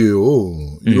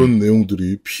발언들이에요. 이런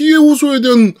내용들이 피해 호소에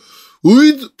대한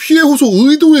피해 호소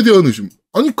의도에 대한 의심.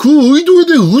 아니 그 의도에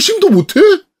대한 의심도 못해?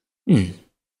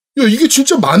 야 이게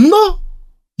진짜 맞나?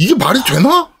 이게 말이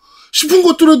되나? 싶은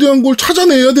것들에 대한 걸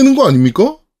찾아내야 되는 거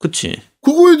아닙니까? 그치.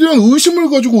 그거에 대한 의심을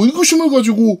가지고 의구심을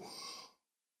가지고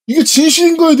이게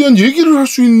진실인가에 대한 얘기를 할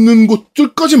수 있는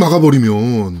것들까지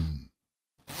막아버리면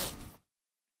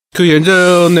그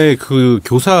예전에 그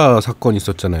교사 사건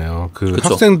있었잖아요. 그 그쵸.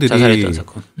 학생들이 자살했던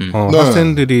사건. 네.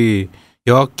 학생들이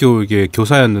여학교 이게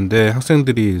교사였는데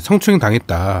학생들이 성추행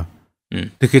당했다. 근데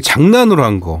그게 장난으로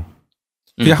한 거.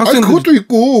 그냥 학생들 그것도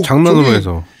있고 장난으로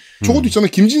해서. 저것도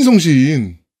있잖아요. 김진성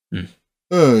시인.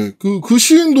 예, 그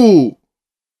시인도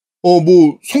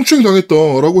뭐 성추행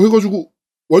당했다라고 해가지고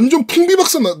완전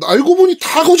풍비박산 알고 보니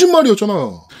다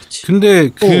거짓말이었잖아. 근데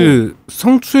그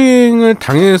성추행을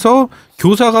당해서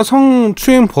교사가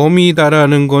성추행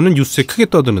범이다라는 거는 뉴스에 크게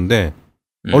떠드는데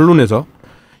언론에서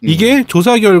이게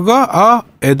조사 결과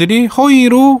애들이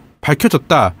허위로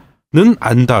밝혀졌다는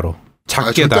안 다뤄.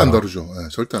 작게 절대 다뤄. 안 다루죠. 네,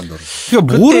 절대 안 다루.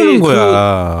 그러니까 모르는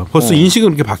거야. 벌써 인식은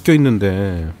이렇게 바뀌어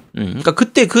있는데. 그러니까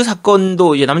그때 그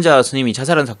사건도 이제 남자 스님이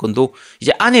자살한 사건도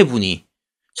이제 아내분이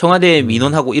청와대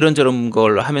민원하고 이런저런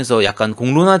걸 하면서 약간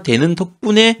공론화되는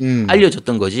덕분에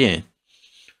알려졌던 거지.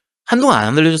 한동안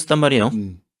안 알려졌단 말이에요.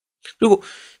 그리고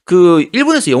그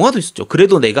일본에서 영화도 있었죠.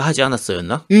 그래도 내가 하지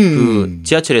않았어였나? 그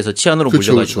지하철에서 치안으로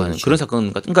몰려가지고 하는 그런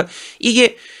사건 같은. 그러니까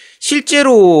이게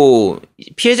실제로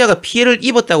피해자가 피해를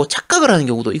입었다고 착각을 하는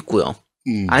경우도 있고요.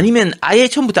 아니면 아예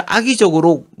처음부터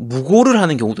악의적으로 무고를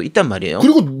하는 경우도 있단 말이에요.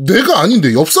 그리고 내가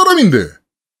아닌데 옆 사람인데.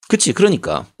 그치,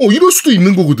 그러니까. 이럴 수도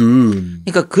있는 거거든.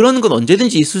 그러니까 그런 건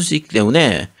언제든지 있을 수 있기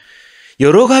때문에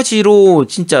여러 가지로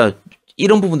진짜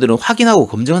이런 부분들은 확인하고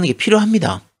검증하는 게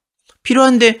필요합니다.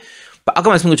 필요한데 아까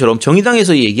말씀드린 것처럼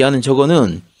정의당에서 얘기하는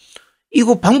저거는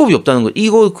이거 방법이 없다는 거.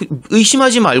 이거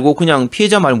의심하지 말고 그냥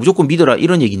피해자 말 무조건 믿어라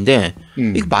이런 얘기인데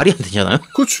이거 말이 안 되잖아요.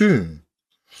 그렇지.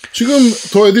 지금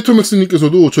더 에디터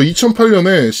맥스님께서도 저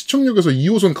 2008년에 시청역에서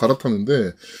 2호선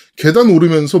갈아타는데 계단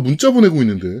오르면서 문자 보내고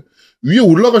있는데 위에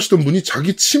올라가시던 분이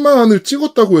자기 치마 안을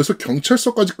찍었다고 해서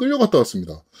경찰서까지 끌려갔다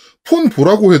왔습니다. 폰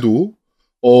보라고 해도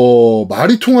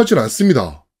말이 통하질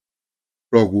않습니다.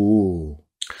 라고.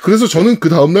 그래서 저는 그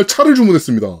다음날 차를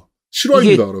주문했습니다.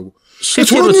 실화입니다. 라고.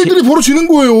 저런 일들이 벌어지는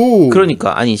거예요.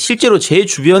 그러니까 아니 실제로 제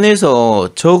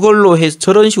주변에서 저걸로 해서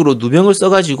저런 식으로 누명을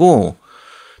써가지고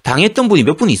당했던 분이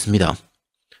몇 분 있습니다.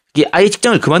 이게 아예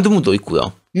직장을 그만둔 분도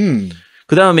있고요.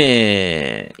 그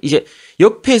다음에 이제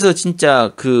옆에서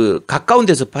진짜 그 가까운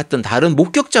데서 봤던 다른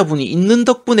목격자분이 있는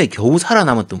덕분에 겨우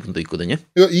살아남았던 분도 있거든요.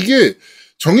 그러니까 이게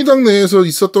정의당 내에서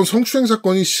있었던 성추행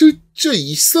사건이 실제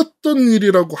있었던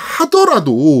일이라고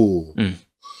하더라도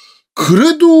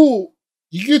그래도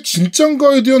이게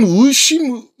진짠가에 대한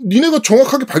의심, 니네가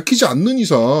정확하게 밝히지 않는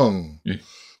이상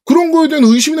그런 거에 대한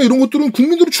의심이나 이런 것들은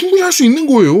국민들이 충분히 할 수 있는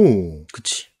거예요.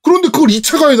 그치. 그런데 그걸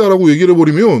 2차 가해다라고 얘기를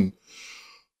해버리면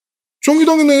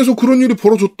정의당 내에서 그런 일이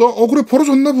벌어졌다? 그래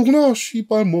벌어졌나 보구나.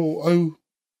 씨발 아유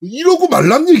이러고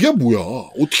말란 얘기야 뭐야.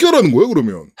 어떻게 하라는 거야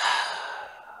그러면.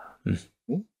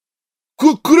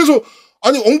 그래서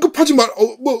아니 언급하지 말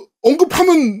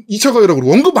언급하면 2차 가해라고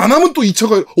그러고, 언급 안 하면 또 2차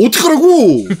가해.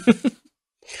 어떡하라고!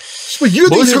 씨발,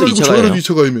 이래도 2차 가해고 저래도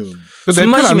 2차 가해면. 술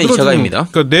마시면 2차 가해입니다.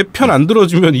 그러니까 내 편 안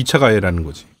들어주면 2차 가해라는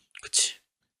거지. 그치.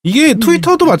 이게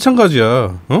트위터도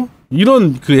마찬가지야.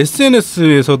 이런 그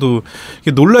SNS에서도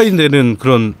논란이 되는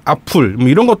그런 악플 뭐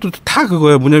이런 것도 다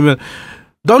그거야. 뭐냐면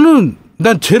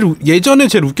난 예전에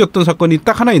제일 웃겼던 사건이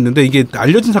딱 하나 있는데 이게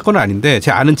알려진 사건은 아닌데 제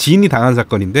아는 지인이 당한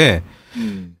사건인데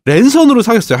랜선으로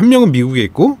사귀었어요. 한 명은 미국에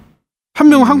있고 한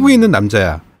명은 한국에 있는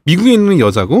남자야. 미국에 있는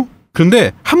여자고.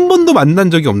 그런데 한 번도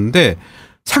만난 적이 없는데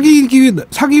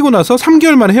사귀고 나서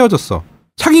 3개월 만에 헤어졌어.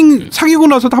 사귀고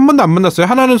나서도 한 번도 안 만났어요.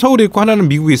 하나는 서울에 있고 하나는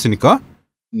미국에 있으니까.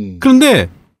 그런데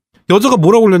여자가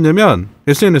뭐라고 올렸냐면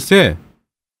SNS에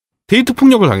데이트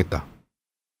폭력을 당했다.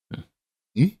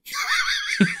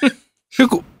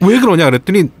 그래서 왜 그러냐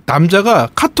그랬더니 남자가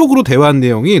카톡으로 대화한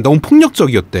내용이 너무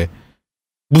폭력적이었대.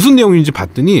 무슨 내용인지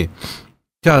봤더니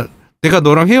야 내가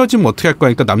너랑 헤어지면 어떻게 할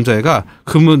거야. 그러니까 남자애가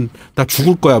그러면 나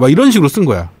죽을 거야. 막 이런 식으로 쓴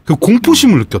거야. 그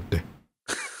공포심을 느꼈대.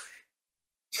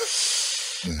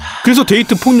 그래서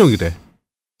데이트 폭력이 돼.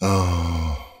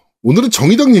 오늘은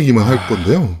정의당 얘기만 할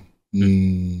건데요.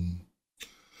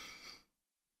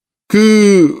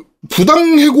 그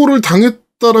부당해고를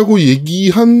당했다라고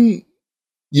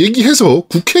얘기해서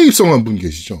국회에 입성한 분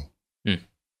계시죠.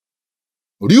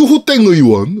 류호땡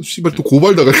의원, 씨발 또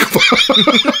고발 당할까봐.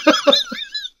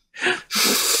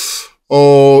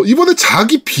 이번에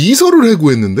자기 비서를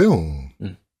해고했는데요.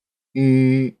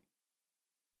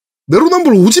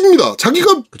 내로남불 오지입니다.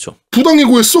 자기가 그쵸.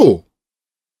 부당해고했어.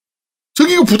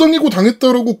 자기가 부당해고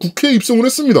당했다라고 국회에 입성을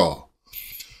했습니다.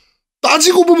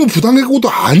 따지고 보면 부당해고도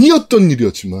아니었던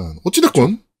일이었지만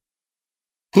어찌됐건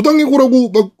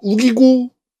부당해고라고 막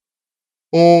우기고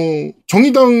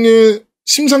정의당의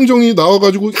심상정이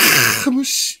나와가지고 뭐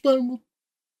씨발 뭐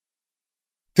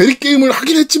대리게임을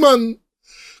하긴 했지만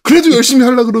그래도 열심히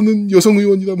하려 그러는 여성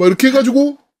의원이다 막 이렇게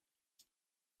해가지고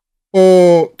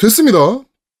됐습니다.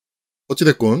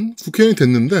 어찌됐건 국회의원이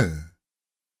됐는데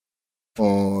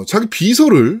자기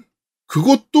비서를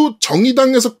그것도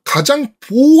정의당에서 가장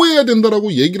보호해야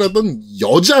된다라고 얘기를 하던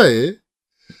여자의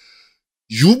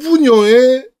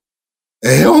유부녀의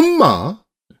애엄마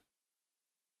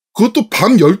그것도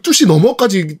밤 12시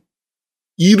넘어까지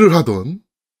일을 하던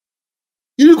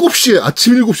 7시에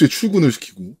아침 7시에 출근을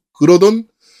시키고 그러던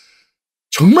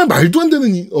정말 말도 안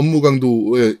되는 업무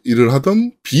강도의 일을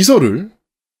하던 비서를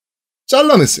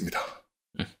잘라냈습니다.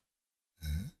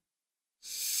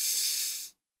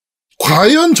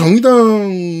 과연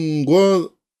정의당과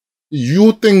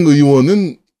유호땡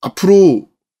의원은 앞으로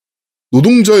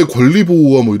노동자의 권리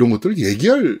보호와 뭐 이런 것들을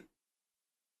얘기할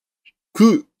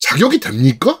그 자격이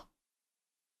됩니까?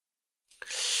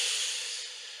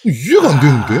 이해가 안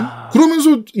되는데?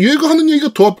 그러면서 얘가 하는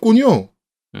얘기가 더 압권이요.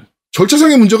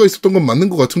 절차상의 문제가 있었던 건 맞는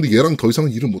것 같은데 얘랑 더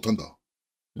이상은 일을 못한다.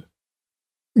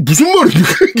 무슨 말입니까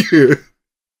이게?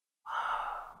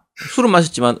 술은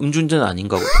마셨지만 음주운전은 아닌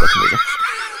거고 똑같은 거죠.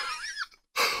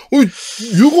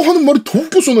 얘가 하는 말이 더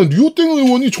웃겼어. 난 류호땡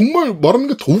의원이 정말 말하는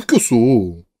게 더 웃겼어.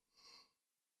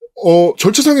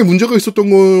 절차상의 문제가 있었던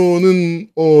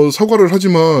거는 사과를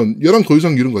하지만 얘랑 더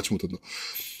이상 일은 같이 못한다.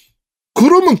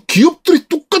 그러면 기업들이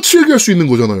똑같이 얘기할 수 있는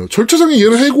거잖아요. 절차상에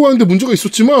얘를 해고하는데 문제가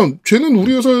있었지만 쟤는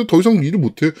우리 회사에 더 이상 일을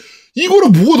못해.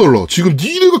 이거랑 뭐가 달라? 지금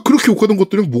니네가 그렇게 욕하던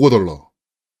것들이랑 뭐가 달라?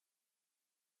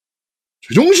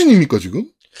 제정신입니까 지금?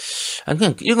 아니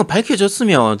그냥 이런 거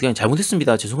밝혀졌으면 그냥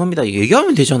잘못했습니다. 죄송합니다.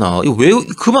 얘기하면 되잖아. 이거 왜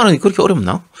그 말은 그렇게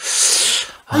어렵나?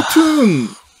 하여튼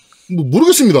뭐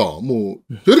모르겠습니다. 뭐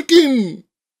대리게임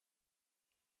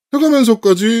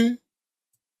해가면서까지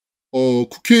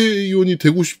국회의원이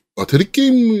되고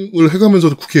대리게임을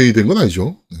해가면서도 국회의원이 된 건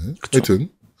아니죠. 네. 하여튼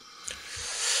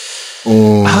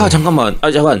잠깐만.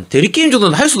 대리게임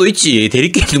정도는 할 수도 있지.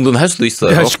 대리게임 정도는 할 수도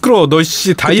있어요. 야, 시끄러워. 너,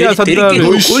 다이아 산다음에.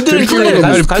 골드를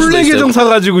플레 계정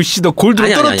사가지고, 너 골드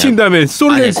떨어뜨린 다음에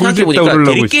솔레 골드 있다고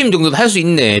그러려고. 대리게임 정도는 할 수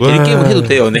있네. 대리게임은 해도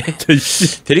돼요, 네.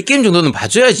 대리게임 정도는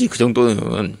봐줘야지, 그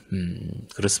정도는.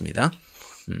 그렇습니다.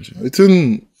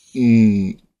 하여튼,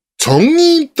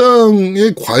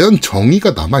 정의당에 과연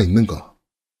정의가 남아있는가?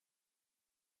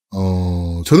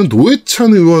 저는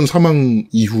노회찬 의원 사망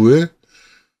이후에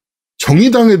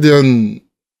정의당에 대한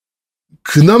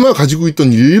그나마 가지고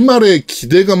있던 일말의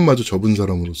기대감마저 접은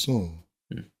사람으로서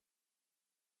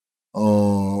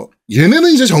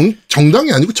얘네는 이제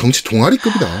정당이 아니고 정치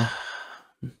동아리급이다.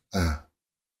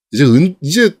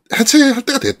 이제 해체할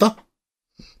때가 됐다.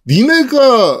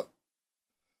 니네가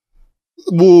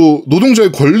뭐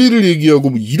노동자의 권리를 얘기하고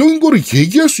뭐 이런 거를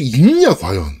얘기할 수 있냐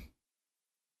과연?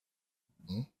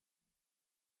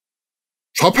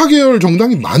 좌파 계열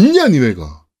정당이 맞냐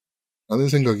니네가? 라는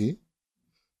생각이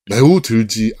매우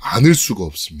들지 않을 수가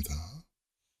없습니다.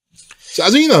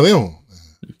 짜증이 나네요.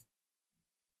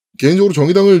 개인적으로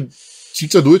정의당을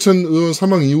진짜 노회찬 의원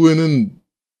사망 이후에는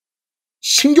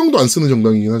신경도 안 쓰는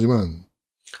정당이긴 하지만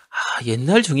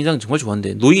옛날 정의당 정말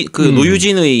좋았는데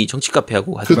노유진의 정치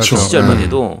카페하고 같은 시절만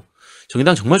해도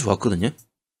정의당 정말 좋았거든요.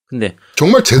 근데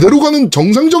정말 제대로 가는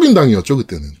정상적인 당이었죠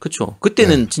그때는. 그렇죠.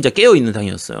 그때는 진짜 깨어 있는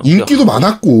당이었어요. 인기도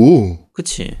많았고,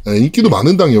 그렇지. 인기도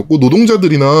많은 당이었고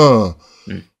노동자들이나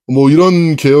뭐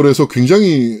이런 계열에서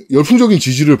굉장히 열풍적인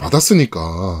지지를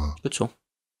받았으니까. 그렇죠.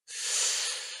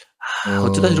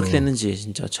 어쩌다 이렇게 됐는지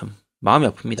진짜 참 마음이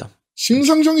아픕니다.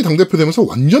 심상정이 당대표 되면서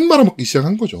완전 말아먹기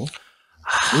시작한 거죠.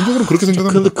 개인적으로 그렇게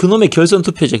생각합니다. 그놈의 결선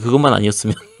투표제 그것만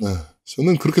아니었으면. 네,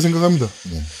 저는 그렇게 생각합니다.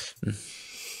 네.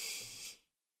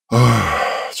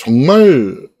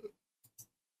 정말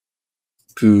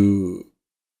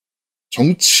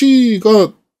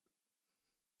정치가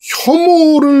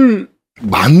혐오를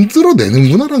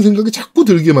만들어내는구나라는 생각이 자꾸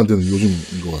들게 만드는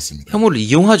요즘인 것 같습니다. 혐오를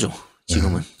이용하죠,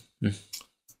 지금은.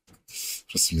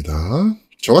 그렇습니다.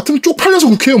 저 같으면 쪽팔려서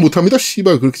국회의원 못합니다.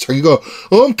 씨발 그렇게 자기가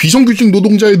비정규직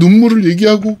노동자의 눈물을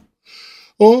얘기하고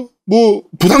뭐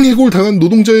부당해고를 당한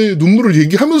노동자의 눈물을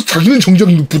얘기하면서 자기는 정작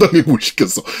부당해고를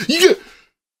시켰어. 이게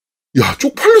야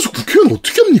쪽팔려서 국회의원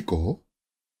어떻게 합니까?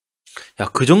 야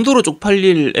그 정도로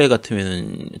쪽팔릴 애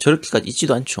같으면 저렇게까지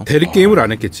있지도 않죠. 대리 게임을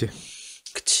안 했겠지.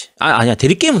 그치. 아니야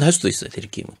대리 게임은 할 수도 있어요. 대리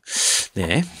게임은.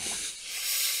 네.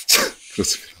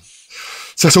 그렇습니다.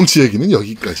 자, 정치 얘기는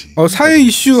여기까지. 사회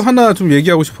이슈 하나 좀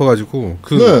얘기하고 싶어가지고.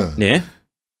 네.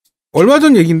 얼마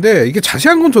전 얘기인데, 이게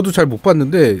자세한 건 저도 잘 못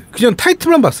봤는데, 그냥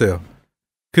타이틀만 봤어요.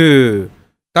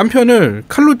 남편을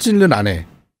칼로 찔른 아내.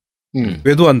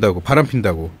 외도한다고,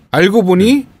 바람핀다고. 알고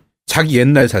보니, 자기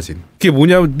옛날 사진. 그게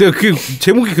뭐냐면, 내가 그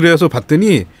제목이 그래서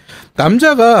봤더니,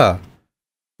 남자가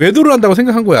외도를 한다고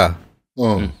생각한 거야.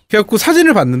 그래갖고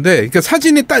사진을 봤는데, 그러니까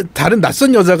사진에 다른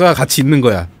낯선 여자가 같이 있는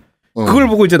거야. 그걸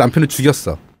보고 이제 남편을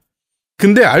죽였어.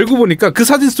 근데 알고 보니까 그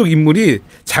사진 속 인물이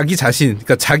자기 자신,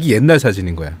 그러니까 자기 옛날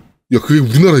사진인 거야. 야, 그게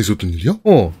우리나라에 있었던 일이야?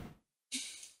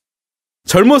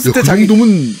 젊었을 때 자기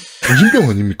정도면 정신병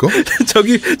아닙니까?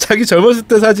 자기 젊었을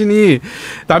때 사진이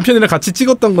남편이랑 같이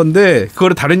찍었던 건데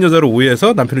그거를 다른 여자로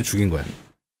오해해서 남편을 죽인 거야.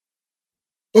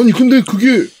 아니 근데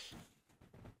그게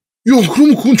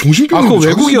그러면 그건 정신병이 그거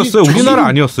외국이었어요? 우리나라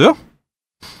아니었어요?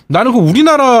 나는 그거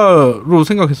우리나라로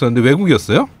생각했었는데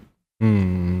외국이었어요?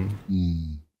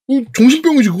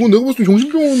 정신병이지. 그건 내가 봤을 때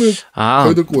정신병원에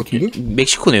가야 될 것 같은데?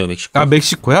 멕시코네요, 멕시코.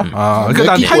 멕시코야? 그러니까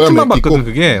난 타이틀만 봤거든,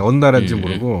 그게. 어느 나라인지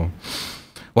모르고.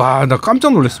 와, 나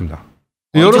깜짝 놀랐습니다.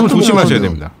 여러분 조심하셔야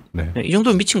됩니다. 네. 이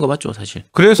정도면 미친 거 맞죠, 사실.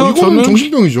 그래서 저는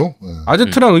정신병이죠. 네.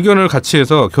 아제트랑 의견을 같이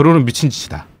해서 결혼은 미친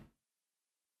짓이다.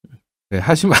 네,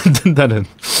 하시면 안 된다는.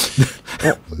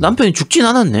 남편이 죽진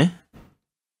않았네.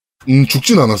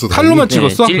 죽진 않았어. 칼로만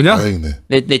찍었어? 그냥?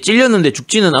 네, 찔렸는데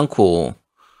죽지는 않고,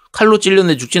 칼로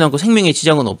찔렸는데 죽지는 않고 생명에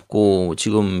지장은 없고,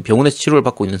 지금 병원에서 치료를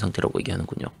받고 있는 상태라고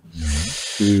얘기하는군요.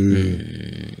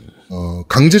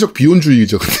 강제적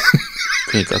비혼주의죠.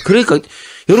 그러니까,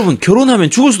 여러분, 결혼하면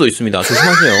죽을 수도 있습니다.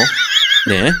 조심하세요.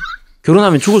 네.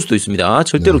 결혼하면 죽을 수도 있습니다.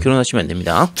 절대로 결혼하시면 안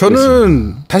됩니다. 저는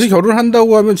그렇습니다. 다시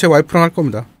결혼한다고 하면 제 와이프랑 할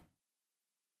겁니다.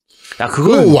 야,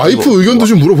 그건 와이프 의견도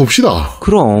좀 물어봅시다.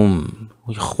 그럼.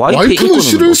 와이프는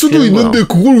싫을 수도 있는데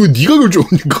그걸 왜 네가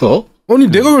결정합니까? 아니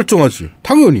내가 결정하지.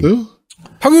 당연히. 네?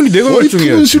 당연히 내가 결정해야지.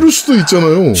 와이프는 싫을 수도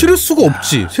있잖아요. 싫을 수가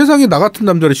없지. 세상에 나 같은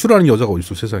남자를 싫어하는 여자가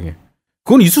어딨어 세상에.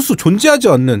 그건 있을 수 존재하지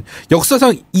않는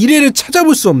역사상 이래를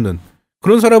찾아볼 수 없는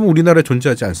그런 사람은 우리나라에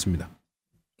존재하지 않습니다.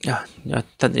 야,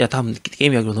 다음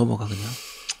게임 이야기로 넘어가 그냥.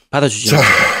 받아주지. 자,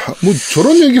 뭐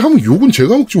저런 얘기하면 욕은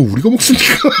제가 먹지 우리가 먹습니까?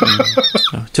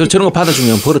 저런 거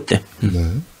받아주면 버릇돼.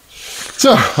 네.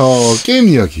 자, 게임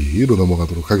이야기로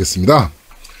넘어가도록 하겠습니다.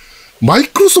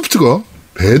 마이크로소프트가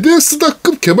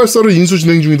베데스다급 개발사를 인수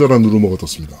진행 중이다라는 루머가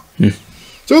떴습니다.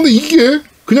 자, 근데 이게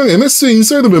그냥 MS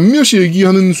인사이더 몇몇이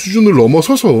얘기하는 수준을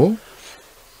넘어서서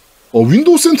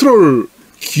윈도우 센트럴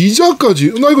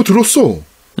기자까지 나 이거 들었어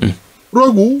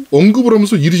라고 언급을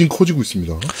하면서 일이 지금 커지고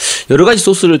있습니다. 여러 가지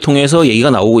소스를 통해서 얘기가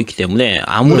나오고 있기 때문에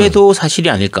아무래도 사실이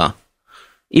아닐까.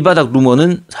 이 바닥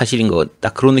루머는 사실인 것,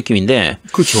 딱 그런 느낌인데.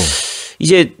 그렇죠.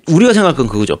 이제 우리가 생각할 건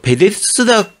그거죠.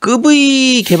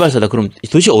 베데스다급의 개발사다. 그럼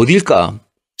도대체 어딜까?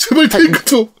 제발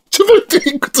테이크도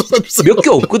사주세요. 몇 개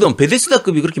없거든.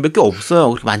 베데스다급이 그렇게 몇 개 없어요.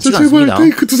 그렇게 많지가 않습니다. 제발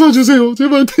테이크도 사주세요.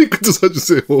 제발 테이크도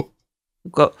사주세요.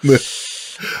 그러니까 네.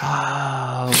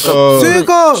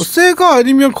 세가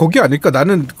아니면 거기 아닐까?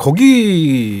 나는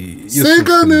거기.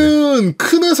 세가는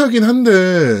큰 회사긴 한데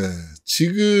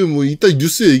지금 뭐 이따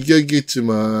뉴스에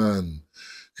얘기하겠지만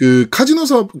그 카지노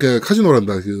사업,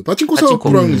 카지노란다. 그 빠칭코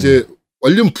사업부랑 이제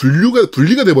완전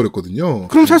분리가 돼버렸거든요.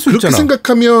 그럼 살 수 그렇게 있잖아.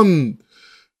 생각하면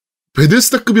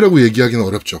베데스다급이라고 얘기하기는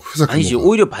어렵죠. 회사 규모가. 아니지,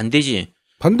 오히려 반대지.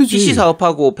 PC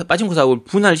사업하고 빠진코 사업을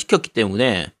분할시켰기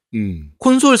때문에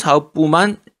콘솔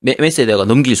사업부만 MS에다가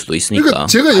넘길 수도 있으니까. 그러니까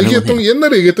제가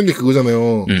옛날에 얘기했던 게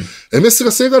그거잖아요.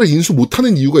 MS가 세가를 인수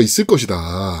못하는 이유가 있을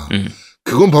것이다.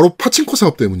 그건 바로 파친코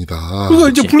사업 때문이다. 그러니까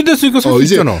이제 분리됐으니까 살 수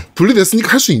있잖아. 분리됐으니까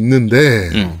할 수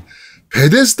있는데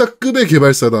베데스다급의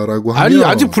개발사다라고 하면 아니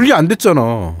아직 분리 안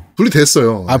됐잖아.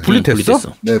 분리됐어요. 아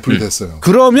분리됐어? 네, 분리됐어요.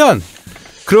 그러면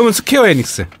스퀘어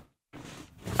에닉스.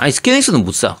 아니 스퀘어닉스는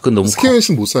못 사. 그건 너무 스퀘어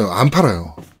에닉스는 못 사요. 안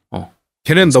팔아요.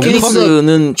 걔는 너무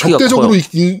스퀘어닉스는 적대적으로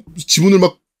지분을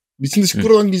막 미친 듯이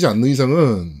끌어당기지 않는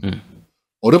이상은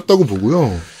어렵다고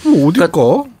보고요. 어딜까?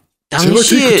 그러니까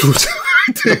당시에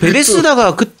그러니까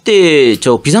베데스다가 그때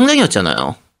저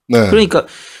비상장이었잖아요. 네. 그러니까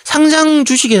상장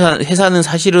주식 회사는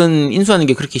사실은 인수하는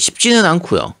게 그렇게 쉽지는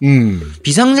않고요.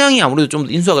 비상장이 아무래도 좀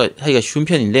인수하기가 쉬운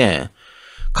편인데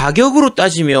가격으로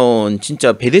따지면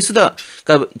진짜 베데스다,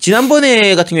 그러니까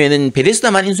지난번에 같은 경우에는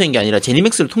베데스다만 인수한 게 아니라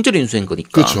제니맥스를 통째로 인수한 거니까.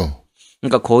 그렇죠.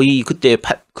 그러니까 거의 그때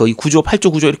거의 9조,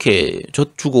 8조, 9조 이렇게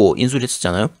주고 인수를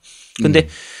했었잖아요. 근데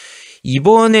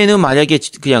이번에는 만약에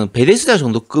그냥 베데스다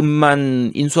정도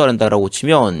급만 인수한다라고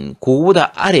치면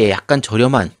그거보다 아래 약간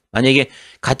저렴한, 만약에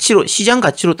시장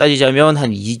가치로 따지자면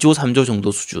한 2조, 3조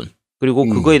정도 수준. 그리고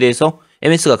그거에 대해서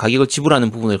MS가 가격을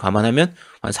지불하는 부분을 감안하면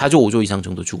한 4조, 5조 이상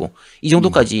정도 주고 이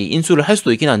정도까지 인수를 할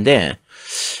수도 있긴 한데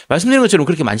말씀드린 것처럼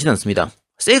그렇게 많지는 않습니다.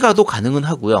 세가도 가능은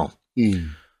하고요.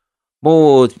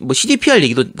 뭐 CDPR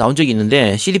얘기도 나온 적이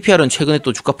있는데 CDPR은 최근에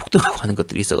또 주가 폭등하고 하는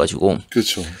것들이 있어가지고.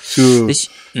 그렇죠.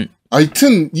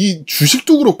 하여튼 이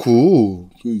주식도 그렇고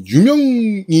그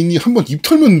유명인이 한번 입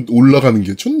털면 올라가는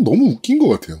게 저는 너무 웃긴 것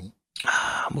같아요.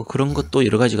 뭐 그런 것도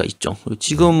여러 가지가 있죠.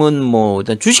 지금은 뭐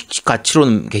일단 주식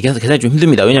가치로는 계산이 좀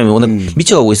힘듭니다. 왜냐하면 워낙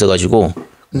미쳐가고 있어가지고.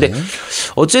 근데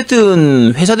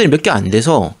어쨌든 회사들이 몇 개 안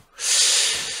돼서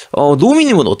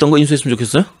노우미님은 어떤 거 인수했으면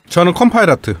좋겠어요? 저는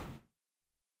컴파일아트.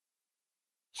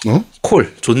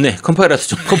 콜 좋네. 컴파일아트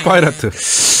좀. 컴파일아트.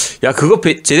 야 그거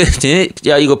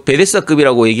야 이거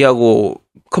베데스다급이라고 얘기하고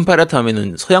컴파일아트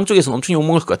하면은 서양 쪽에서는 엄청 욕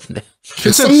먹을 것 같은데.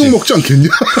 쌍욕 먹지 않겠냐?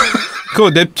 그거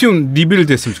넵튠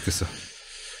리빌드 했으면 좋겠어.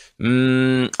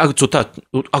 좋다.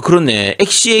 그렇네.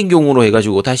 엑시행용으로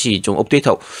해가지고 다시 좀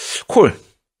업데이트하고. 콜.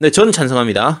 네, 전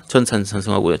찬성합니다. 전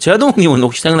찬성하고요. 제아동님은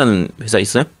혹시 생각나는 회사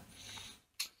있어요?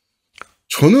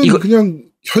 저는 그냥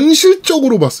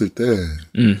현실적으로 봤을 때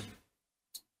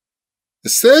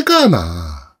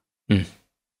세가나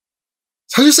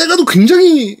사실 세가도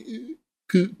굉장히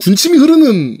그 군침이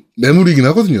흐르는 매물이긴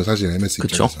하거든요. 사실 MS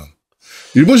입장에서.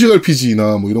 일본식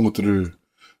RPG나 뭐 이런 것들을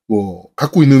뭐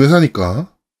갖고 있는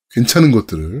회사니까 괜찮은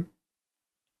것들을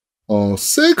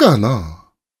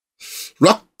세가나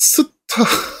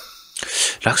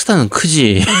락스타는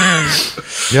크지.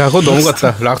 야, 그거 너무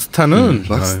같다. 락스타는.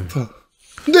 락스타.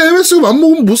 근데 MS가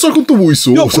맘먹으면 못 살 건 또 뭐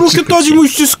있어? 야, 그렇게 따지면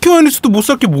스퀘어 에닉스도 못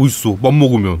살 게 뭐 있어?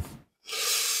 맘먹으면.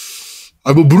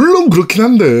 뭐 물론 그렇긴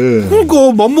한데.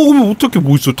 그러니까 맘먹으면 어떻게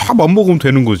뭐 있어? 다 맘먹으면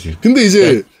되는 거지. 근데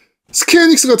이제 스퀘어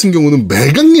에닉스 같은 경우는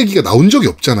매각 얘기가 나온 적이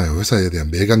없잖아요. 회사에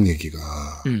대한 매각 얘기가.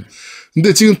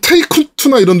 근데 지금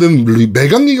테이크2나 이런 데는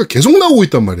매각 얘기가 계속 나오고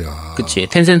있단 말이야. 그치.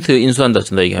 텐센트 인수한다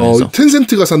전다 얘기하면서.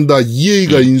 텐센트가 산다.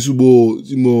 EA가 인수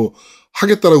뭐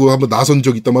하겠다라고 한번 나선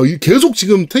적 있다. 막 계속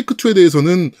지금 테이크2에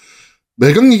대해서는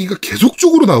매각 얘기가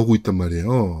계속적으로 나오고 있단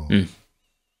말이에요.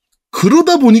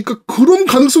 그러다 보니까 그런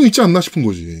가능성이 있지 않나 싶은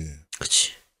거지.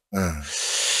 그치. 네.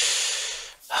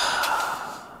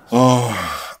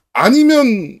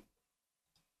 아니면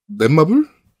넷마블?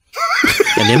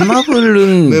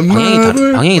 넷마블은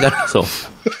방향이 달라서.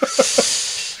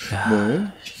 네.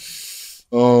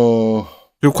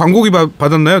 광고기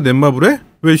받았나요? 넷마블에?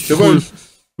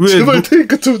 제발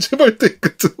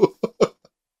테이크2.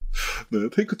 네,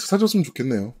 테이크2 사줬으면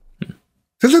좋겠네요.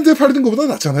 텐센트에 팔리는 것보다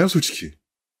낫잖아요, 솔직히.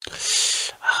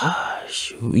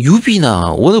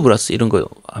 유비나 워너브라스 이런 거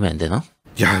하면 안 되나?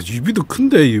 야, 유비도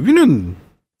큰데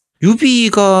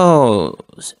유비가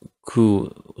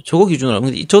저거 기준으로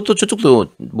근데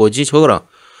저쪽도 뭐지 저거랑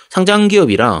상장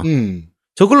기업이라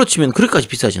저걸로 치면 그렇게까지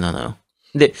비싸진 않아요.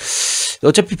 근데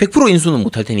어차피 100% 인수는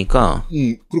못 할 테니까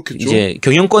그렇겠죠. 이제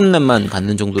경영권만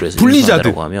갖는 정도로 해서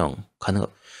인수한다고 하면 가능.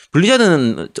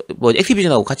 블리자드는 뭐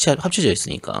액티비전하고 같이 합쳐져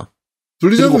있으니까.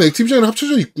 블리자드는 액티비전이랑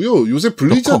합쳐져 있고요. 요새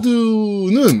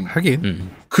블리자드는 하긴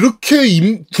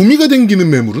그렇게 구미가 댕기는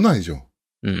매물은 아니죠.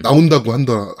 나온다고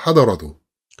하더라도.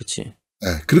 그치. 네,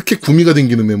 그렇게 구미가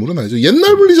댕기는 매물은 아니죠.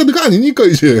 옛날 블리자드가 아니니까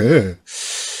이제.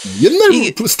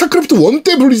 옛날 스타크래프트 1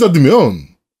 때 블리자드면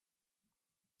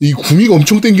이 구미가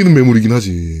엄청 댕기는 매물이긴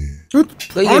하지.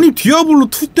 그러니까 아니 디아블로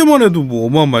 2 때만 해도 뭐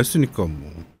어마어마했 쓰니까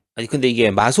뭐. 아니 근데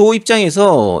이게 마소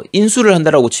입장에서 인수를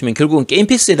한다라고 치면 결국은 게임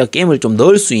패스에다 게임을 좀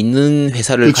넣을 수 있는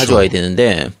회사를 그쵸. 가져와야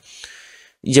되는데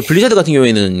이제 블리자드 같은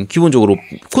경우에는 기본적으로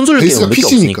콘솔용 게임은 몇 개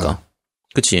없으니까.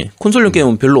 그치. 콘솔용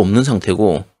게임은 별로 없는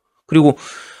상태고 그리고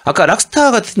아까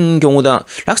락스타 같은 경우다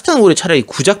락스타는 오히려 차라리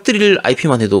구작들일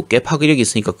IP만 해도 꽤 파괴력이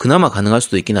있으니까 그나마 가능할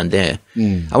수도 있긴 한데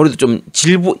아무래도 좀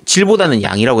질보다는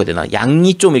양이라고 해야 되나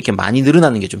양이 좀 이렇게 많이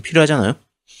늘어나는 게 좀 필요하잖아요.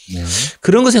 네.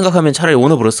 그런 거 생각하면 차라리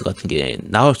워너브러스 같은 게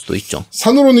나을 수도 있죠.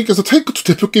 산으로님께서 테이크2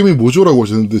 대표 게임이 뭐죠라고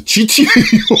하셨는데 GTA요.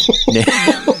 네.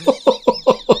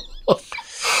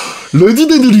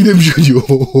 레드데드 리뎀션이요.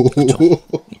 그렇죠.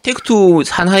 테이크2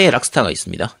 산하에 락스타가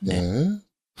있습니다. 네.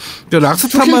 네.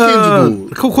 락스타만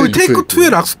거의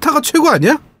테이크2의 락스타가 최고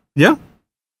아니야? 야?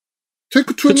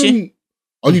 테이크2는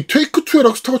아니 테이크2의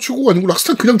락스타가 최고가 아니고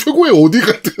락스타 그냥 최고예요. 어디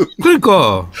갔든.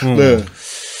 그러니까. 네.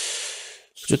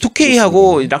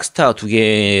 2K하고 락스타 두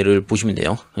개를 보시면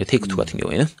돼요. 테이크2 같은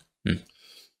경우에는.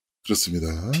 그렇습니다.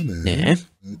 네. 네.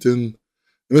 하여튼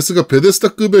MS가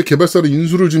베데스다급의 개발사로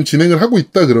인수를 지금 진행을 하고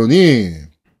있다 그러니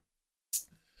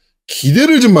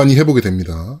기대를 좀 많이 해보게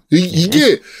됩니다.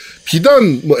 이게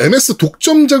비단 뭐 MS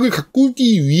독점작을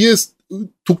가꾸기 위해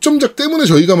독점작 때문에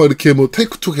저희가 막 이렇게 뭐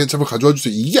테이크2 괜찮아 가져와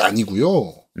주세요 이게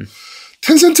아니고요.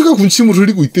 텐센트가 군침을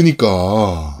흘리고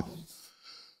있다니까.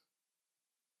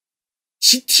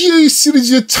 GTA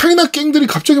시리즈의 차이나 갱들이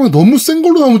갑자기 막 너무 센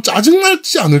걸로 나오면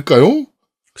짜증날지 않을까요?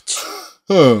 그치.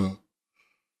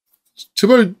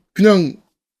 제발 그냥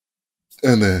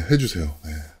네 해주세요.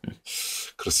 네.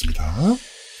 그렇습니다.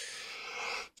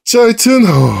 자, 하여튼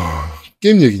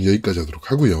게임 얘기는 여기까지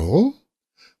하도록 하고요.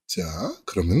 자,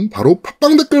 그러면 바로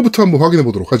팟빵 댓글부터 한번 확인해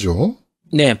보도록 하죠.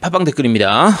 네, 팟빵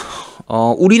댓글입니다.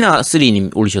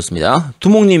 우리나3님 올리셨습니다.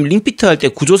 두목님 링피트 할 때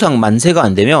구조상 만세가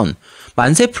안 되면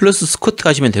만세 플러스 스쿼트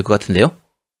하시면 될 것 같은데요.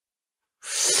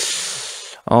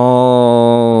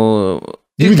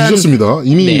 이미 늦었습니다.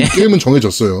 이미 네. 게임은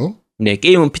정해졌어요. 네,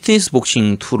 게임은 피트니스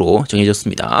복싱 2로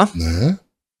정해졌습니다. 네.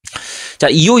 자,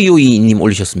 25222님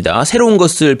올리셨습니다. 새로운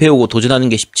것을 배우고 도전하는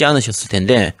게 쉽지 않으셨을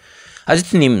텐데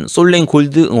아제트님 솔랭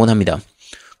골드 응원합니다.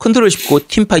 컨트롤 쉽고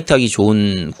팀파이트 하기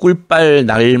좋은 꿀빨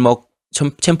날먹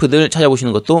챔프들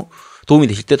찾아보시는 것도 도움이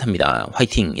되실 듯 합니다.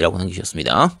 화이팅이라고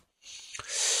남기셨습니다.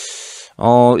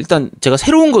 일단 제가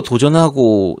새로운 거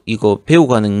도전하고 이거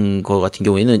배워가는 거 같은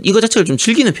경우에는 이거 자체를 좀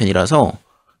즐기는 편이라서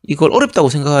이걸 어렵다고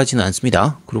생각하지는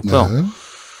않습니다. 그렇고요. 네.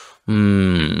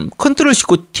 컨트롤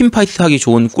싣고 팀파이트 하기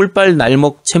좋은 꿀빨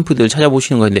날먹 챔프들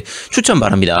찾아보시는 거인데 추천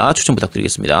바랍니다. 추천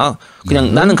부탁드리겠습니다.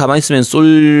 그냥 나는 가만히 있으면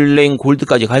솔랭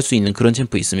골드까지 갈 수 있는 그런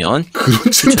챔프 있으면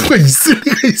그런 챔프가 있을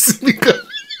리가 있습니까?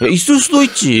 있을 수도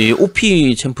있지.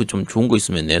 OP 챔프 좀 좋은 거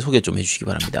있으면 네, 소개 좀 해주시기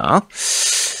바랍니다.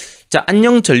 자,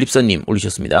 안녕 전립선님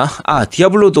올리셨습니다. 아,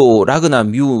 디아블로도 라그나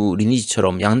뮤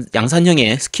리니지처럼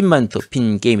양산형의 스킨만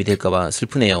덮인 게임이 될까봐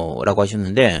슬프네요 라고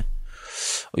하셨는데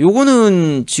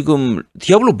요거는 지금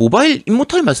디아블로 모바일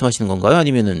임모탈 말씀하시는 건가요?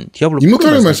 아니면은 디아블로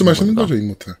임모탈을 말씀하시는 거죠,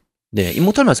 임모탈. 네,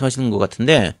 임모탈 말씀하시는 것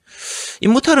같은데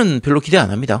임모탈은 별로 기대 안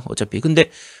합니다. 어차피.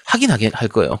 근데 하긴 할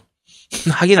거예요.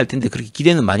 하긴 할 텐데 그렇게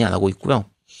기대는 많이 안 하고 있고요.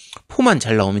 포만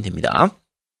잘 나오면 됩니다.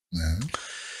 네.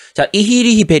 자,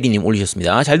 이히리히베리님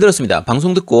올리셨습니다. 잘 들었습니다.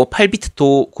 방송 듣고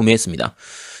 8비트도 구매했습니다.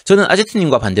 저는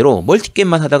아제트님과 반대로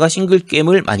멀티게임만 하다가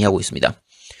싱글게임을 많이 하고 있습니다.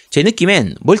 제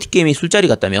느낌엔 멀티게임이 술자리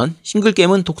같다면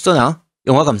싱글게임은 독서나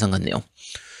영화 감상 같네요.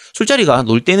 술자리가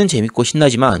놀 때는 재밌고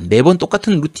신나지만 매번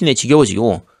똑같은 루틴에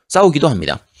지겨워지고 싸우기도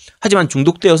합니다. 하지만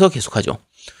중독되어서 계속하죠.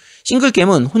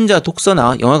 싱글게임은 혼자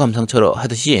독서나 영화 감상처럼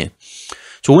하듯이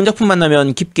좋은 작품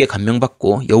만나면 깊게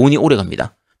감명받고 여운이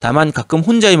오래갑니다. 다만 가끔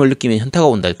혼자임을 느끼면 현타가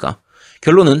온달까.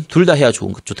 결론은 둘 다 해야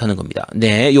좋다는 겁니다.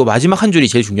 네, 요 마지막 한 줄이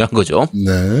제일 중요한 거죠.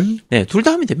 네. 네, 둘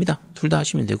다 하면 됩니다. 둘 다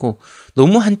하시면 되고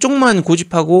너무 한쪽만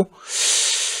고집하고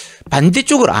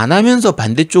반대쪽을 안 하면서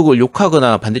반대쪽을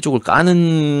욕하거나 반대쪽을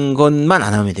까는 것만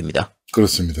안 하면 됩니다.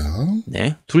 그렇습니다.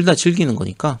 네, 둘 다 즐기는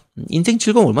거니까 인생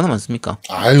즐거움 얼마나 많습니까?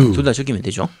 아유. 둘 다 즐기면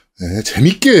되죠. 네,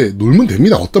 재밌게 놀면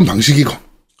됩니다. 어떤 방식이건.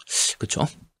 그렇죠.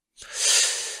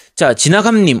 자,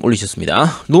 지나감님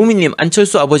올리셨습니다. 노우미님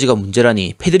안철수 아버지가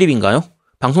문제라니 패드립인가요?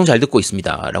 방송 잘 듣고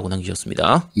있습니다. 라고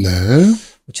남기셨습니다. 네.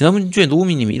 지난주에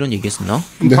노우미님이 이런 얘기 했었나?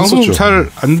 네, 방송 했었죠. 잘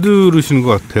안 들으시는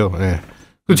것 같아요. 네.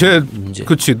 문제.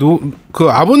 그치, 그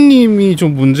아버님이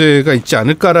좀 문제가 있지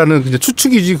않을까라는 그냥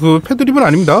추측이지, 그 패드립은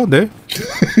아닙니다. 네.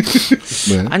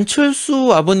 네.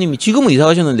 안철수 아버님이 지금은 이사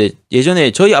가셨는데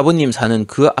예전에 저희 아버님 사는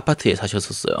그 아파트에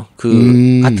사셨었어요.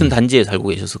 그 같은 단지에 살고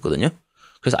계셨었거든요.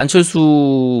 그래서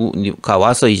안철수가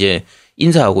와서 이제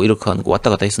인사하고 이렇게 하는 거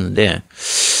왔다 갔다 했었는데,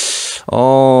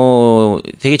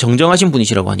 되게 정정하신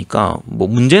분이시라고 하니까 뭐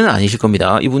문제는 아니실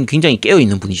겁니다. 이분 굉장히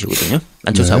깨어있는 분이시거든요.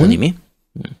 안철수 아버님이.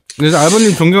 그래서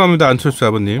아버님 존경합니다. 안철수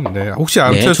아버님. 네. 혹시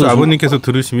안철수 아버님께서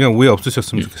들으시면 오해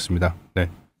없으셨으면 좋겠습니다. 네.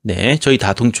 네, 저희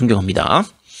다 존경합니다.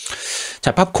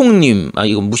 자, 팝콩님,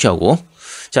 이건 무시하고.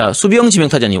 자,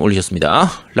 수병지명타자님 올리셨습니다.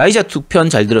 라이자 2편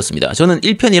잘 들었습니다. 저는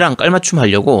 1편이랑 깔맞춤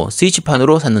하려고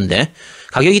스위치판으로 샀는데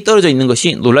가격이 떨어져 있는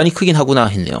것이 논란이 크긴 하구나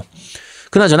했네요.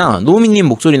 그나저나 노미님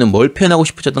목소리는 뭘 표현하고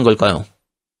싶으셨던 걸까요?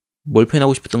 뭘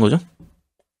표현하고 싶었던 거죠?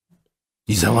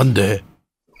 이상한데.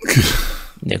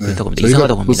 네, 그렇다고 합니다.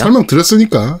 이상하다고 합니다. 설명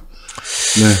드렸으니까.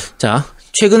 네. 자,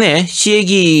 최근에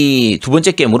시애기 두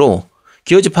번째 게임으로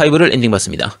기어즈5를 엔딩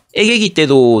봤습니다. 애기기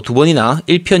때도 두 번이나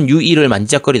 1편 U2를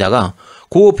만지작거리다가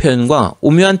고어편과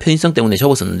오묘한 편의성 때문에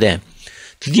접었었는데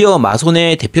드디어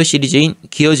마손의 대표 시리즈인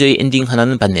기어즈의 엔딩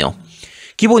하나는 봤네요.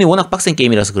 기본이 워낙 빡센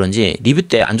게임이라서 그런지 리뷰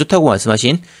때 안 좋다고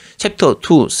말씀하신 챕터 2,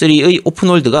 3의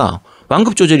오픈월드가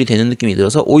완급 조절이 되는 느낌이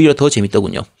들어서 오히려 더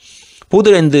재밌더군요.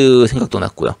 보드랜드 생각도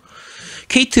났고요.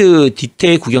 케이트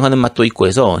디테일 구경하는 맛도 있고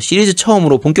해서 시리즈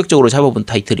처음으로 본격적으로 잡아본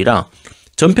타이틀이라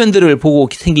전편들을 보고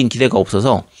생긴 기대가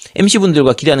없어서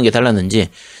MC분들과 기대하는 게 달랐는지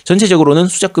전체적으로는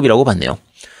수작급이라고 봤네요.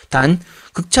 단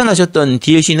극찬하셨던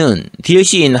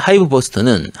DLC인 하이브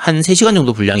버스터는 한 3시간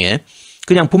정도 분량에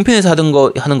그냥 본편에서 하는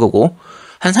거고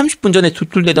한 30분 전에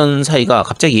툴툴대던 사이가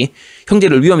갑자기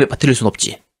형제를 위험에 빠뜨릴 순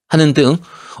없지 하는 등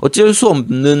어쩔 수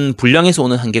없는 분량에서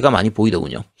오는 한계가 많이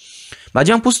보이더군요.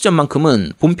 마지막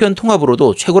보스전만큼은 본편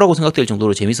통합으로도 최고라고 생각될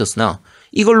정도로 재밌었으나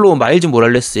이걸로 마일즈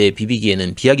모랄레스에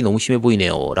비비기에는 비약이 너무 심해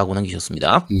보이네요 라고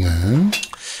남기셨습니다.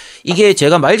 이게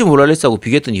제가 마일즈 모랄레스하고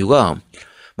비교했던 이유가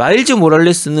마일즈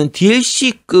모랄레스는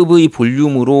DLC급의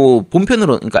볼륨으로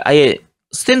본편으로 그러니까 아예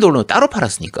스탠드얼론 따로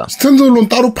팔았으니까. 스탠드얼론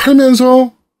따로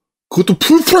팔면서 그것도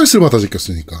풀 프라이스를 받아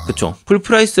제꼈으니까. 그렇죠. 풀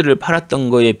프라이스를 팔았던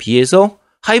거에 비해서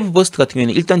하이브 버스트 같은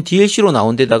경우에는 일단 DLC로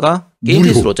나온 데다가 게임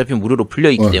패스로 어차피 무료로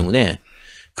풀려있기 때문에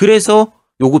그래서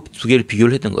요거 두 개를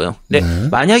비교를 했던 거예요. 근데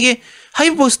만약에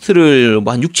하이브 버스트를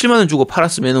뭐 한 6, 7만 원 주고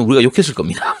팔았으면 우리가 욕했을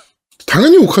겁니다.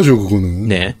 당연히 욕하죠, 그거는.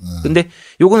 네. 근데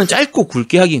요거는 짧고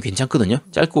굵게 하긴 괜찮거든요.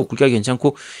 짧고 굵게 하기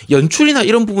괜찮고 연출이나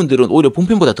이런 부분들은 오히려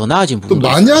본편보다 더 나아진 부분도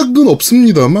있어요. 만약은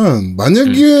없습니다만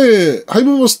만약에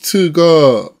하이브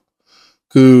버스트가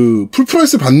그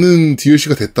풀프라이스 받는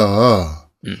DLC가 됐다.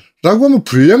 라고 하면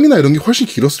분량이나 이런 게 훨씬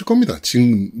길었을 겁니다.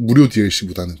 지금 무료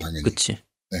DLC보다는 당연히. 그치.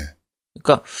 네.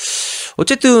 그러니까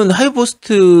어쨌든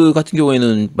하이버스트 같은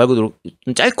경우에는 말 그대로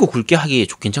좀 짧고 굵게 하기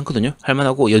괜찮거든요.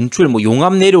 할만하고 연출 뭐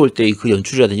용암 내려올 때 그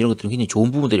연출이라든지 이런 것들은 굉장히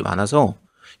좋은 부분들이 많아서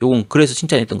요건 그래서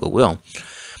칭찬했던 거고요.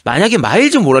 만약에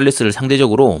마일즈 모랄레스를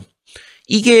상대적으로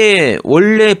이게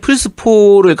원래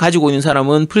플스4를 가지고 있는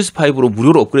사람은 플스5로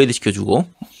무료로 업그레이드 시켜주고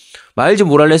마일즈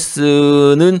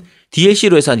모랄레스는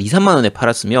DLC로 해서 한 2, 3만 원에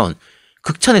팔았으면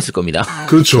극찬했을 겁니다.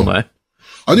 그렇죠. 정말.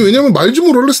 아니 왜냐면 마일즈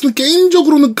모랄레스는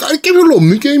게임적으로는 깔 게 별로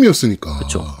없는 게임이었으니까.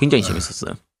 그렇죠. 굉장히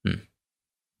재밌었어요.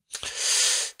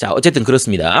 자, 어쨌든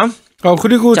그렇습니다.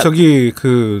 그리고 자,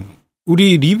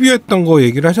 우리 리뷰했던 거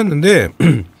얘기를 하셨는데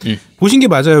보신 게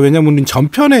맞아요. 왜냐면 우린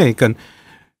전편에 그러니까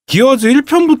기어즈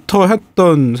 1편부터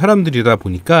했던 사람들이다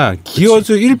보니까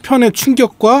기어즈 1편의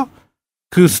충격과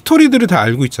그 스토리들을 다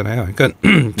알고 있잖아요. 그러니까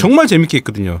정말 재밌게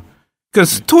했거든요.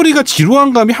 그러니까 스토리가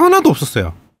지루한 감이 하나도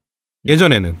없었어요.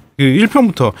 예전에는 그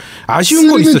 1편부터 아쉬운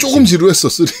건 있었지. 3는 조금 지루했어.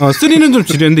 3는 좀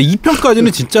지루했는데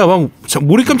 2편까지는 진짜 막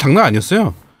몰입감 장난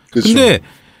아니었어요. 그쵸. 근데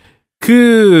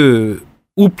그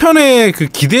 5편에 그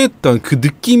기대했던 그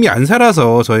느낌이 안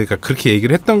살아서 저희가 그렇게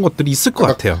얘기를 했던 것들이 있을 것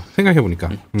같아요. 생각해 보니까.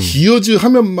 기어즈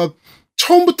하면 막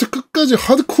처음부터 끝까지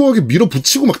하드코어하게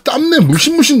밀어붙이고 막 땀내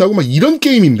물씬물씬 나고 막 이런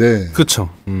게임인데. 그렇죠.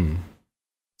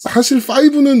 사실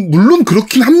 5는 물론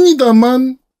그렇긴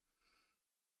합니다만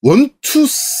 1, 2,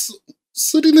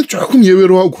 3는 조금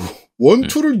예외로 하고 1,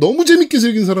 2를 너무 재밌게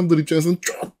즐긴 사람들 입장에서는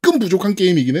조금 부족한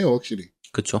게임이긴 해요, 확실히.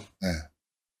 그렇죠. 네.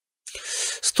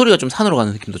 스토리가 좀 산으로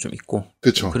가는 느낌도 좀 있고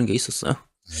그쵸. 그런 게 있었어요.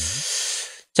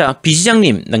 자,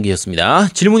 비시장님 남기셨습니다.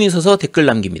 질문이 있어서 댓글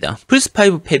남깁니다.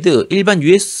 플스5 패드 일반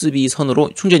USB 선으로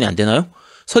충전이 안 되나요?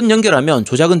 선 연결하면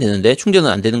조작은 되는데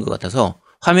충전은 안 되는 것 같아서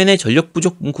화면에 전력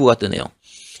부족 문구가 뜨네요.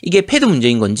 이게 패드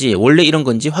문제인 건지 원래 이런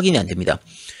건지 확인이 안 됩니다.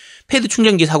 패드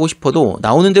충전기 사고 싶어도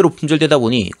나오는 대로 품절되다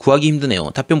보니 구하기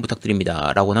힘드네요. 답변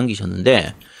부탁드립니다. 라고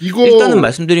남기셨는데 이거 일단은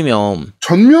말씀드리면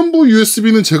전면부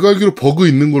USB는 제가 알기로 버그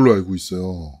있는 걸로 알고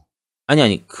있어요.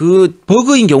 아니 그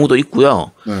버그인 경우도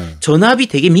있고요. 네. 전압이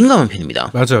되게 민감한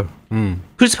편입니다. 맞아요.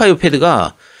 플스5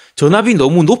 패드가 전압이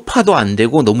너무 높아도 안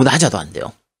되고 너무 낮아도 안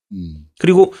돼요.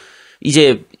 그리고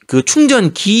이제 그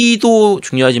충전기도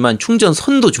중요하지만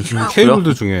충전선도 중요하고요.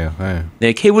 케이블도 중요해요. 네.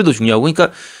 네, 케이블도 중요하고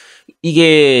그러니까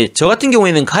이게 저 같은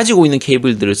경우에는 가지고 있는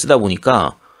케이블들을 쓰다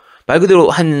보니까 말 그대로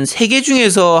한 3개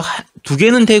중에서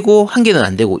 2개는 되고 1개는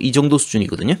안 되고 이 정도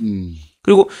수준이거든요.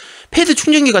 그리고 패드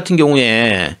충전기 같은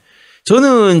경우에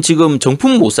저는 지금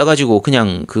정품 못 사가지고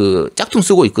그냥 그 짝퉁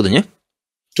쓰고 있거든요.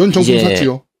 전 정품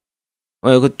샀지요.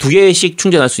 그 2개씩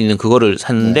충전할 수 있는 그거를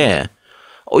샀는데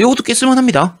이것도 꽤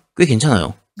쓸만합니다. 꽤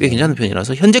괜찮아요. 꽤 괜찮은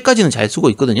편이라서 현재까지는 잘 쓰고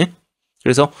있거든요.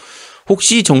 그래서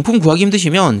혹시 정품 구하기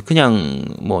힘드시면 그냥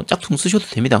뭐 짝퉁 쓰셔도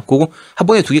됩니다. 그거 한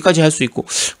번에 2개까지 할 수 있고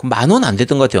 10,000원 안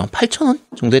됐던 것 같아요. 8,000원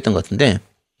정도 했던 것 같은데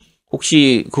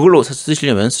혹시 그걸로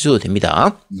쓰시려면 쓰셔도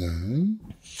됩니다. 네.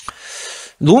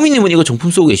 노미님은 이거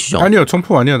정품 쓰고 계시죠? 아니요,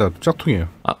 정품 아니야. 나 짝퉁이에요.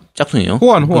 아, 짝퉁이요?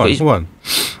 호환. 그러니까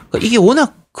이게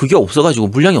워낙 그게 없어가지고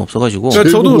물량이 없어가지고.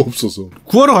 저도 없어서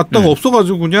구하러 갔다가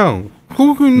없어가지고 그냥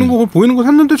거기 있는 거 보이는 거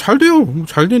샀는데 잘 돼요.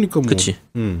 잘 되니까 뭐. 그치.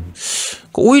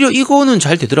 오히려 이거는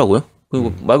잘 되더라고요.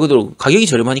 그리고 말 그대로 가격이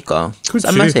저렴하니까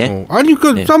싼 맛에. 아니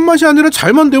그러니까 싼 맛이 아니라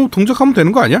잘만 되면 동작하면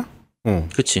되는 거 아니야?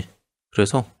 그렇지.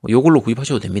 그래서 요걸로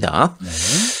구입하셔도 됩니다. 네.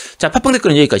 자, 팟빵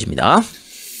댓글은 여기까지입니다.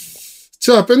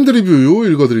 자, 밴드 리뷰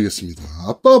읽어드리겠습니다.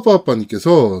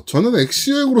 아빠님께서 저는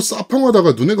엑시액으로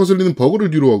싸팡하다가 눈에 거슬리는 버그를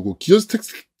뒤로하고 기어스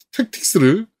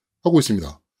택틱스를 하고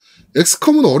있습니다.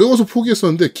 엑스컴은 어려워서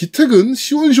포기했었는데 기택은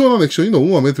시원시원한 액션이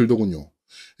너무 마음에 들더군요.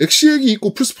 엑시액이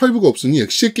있고 플스5가 없으니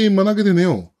엑시액 게임만 하게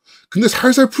되네요. 근데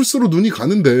살살 플스로 눈이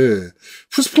가는데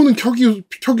플스4는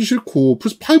켜기 싫고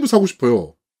플스5 사고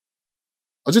싶어요.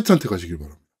 아제트한테 가시길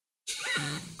바랍니다.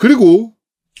 그리고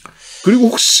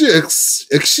혹시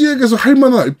엑시액에서 할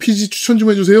만한 RPG 추천 좀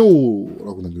해주세요.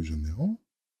 라고 남겨주셨네요.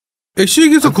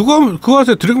 엑시액에서 그거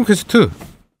하세요. 드래곤 퀘스트.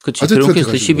 그치. 드래곤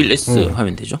퀘스트 11S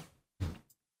하면 되죠.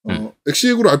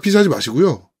 엑시액으로 RPG 하지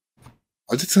마시고요.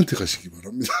 아제트한테 가시기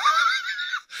바랍니다.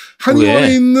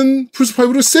 한의원에 있는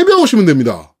플스5를 세배 오시면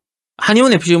됩니다.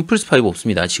 한의원 FC는 플스5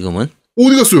 없습니다. 지금은.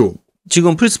 어디 갔어요?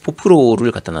 지금 플스4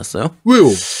 프로를 갖다 놨어요. 왜요?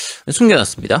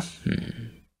 숨겨놨습니다.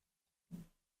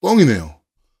 뻥이네요.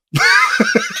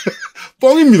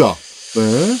 뻥입니다.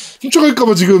 네.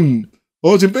 훔쳐갈까봐 지금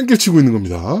뺑길 치고 있는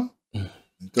겁니다.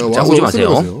 그러니까 자, 와서 오지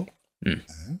마세요. 네.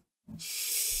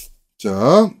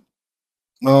 자,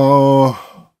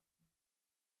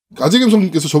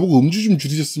 아재겸성님께서 저보고 음주 좀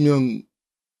줄이셨으면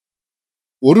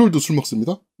월요일도 술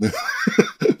먹습니다. 네.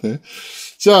 네.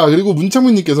 자, 그리고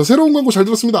문창민님께서 새로운 광고 잘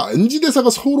들었습니다. NG 대사가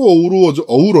서로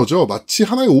어우러져 마치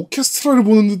하나의 오케스트라를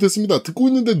보는 듯 했습니다. 듣고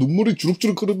있는데 눈물이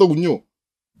주룩주룩 흐르더군요.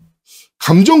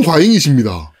 감정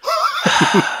과잉이십니다.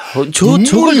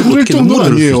 저걸 흐를 정도는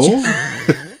아니에요.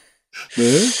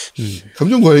 네.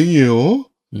 감정 과잉이에요.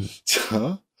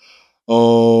 자,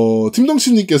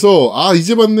 팀덩치님께서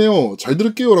이제 봤네요. 잘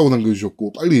들을게요. 라고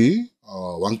남겨주셨고, 빨리,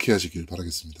 완쾌하시길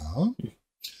바라겠습니다.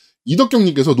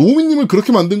 이덕경님께서 노우미님을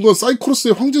그렇게 만든 건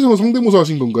사이코로스의 황제성을 성대모사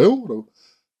하신 건가요? 라고.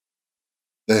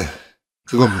 네.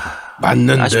 그겁니다.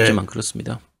 맞는데. 아쉽지만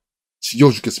그렇습니다.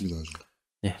 지겨워 죽겠습니다. 아주.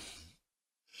 네.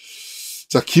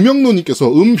 자,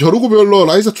 김영노님께서 벼르고 별러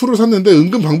라이자2를 샀는데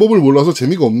은근 방법을 몰라서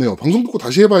재미가 없네요. 방송 듣고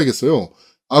다시 해봐야겠어요.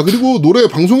 그리고 노래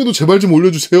방송에도 제발 좀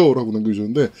올려주세요. 라고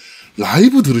남겨주셨는데,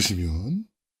 라이브 들으시면.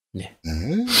 네. 네.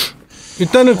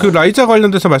 일단은 그 라이자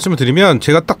관련돼서 말씀을 드리면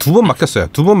제가 딱 2번 막혔어요.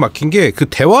 2번 막힌 게 그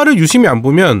대화를 유심히 안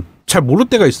보면 잘 모를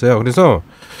때가 있어요. 그래서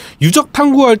유적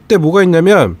탐구할 때 뭐가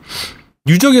있냐면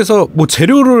유적에서 뭐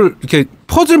재료를 이렇게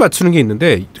퍼즐 맞추는 게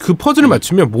있는데 그 퍼즐을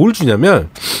맞추면 뭘 주냐면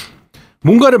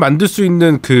뭔가를 만들 수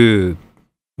있는 그러니까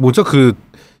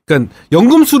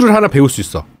연금술을 하나 배울 수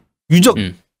있어. 유적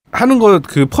하는 거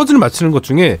그 퍼즐을 맞추는 것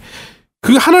중에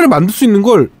그 하나를 만들 수 있는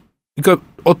걸 그러니까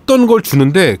어떤 걸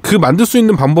주는데 그 만들 수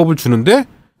있는 방법을 주는데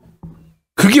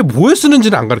그게 뭐에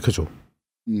쓰는지는 안 가르쳐줘.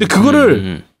 근데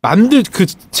그거를 그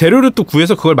재료를 또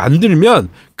구해서 그걸 만들면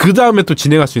그 다음에 또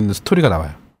진행할 수 있는 스토리가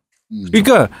나와요.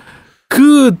 그러니까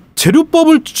그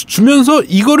재료법을 주면서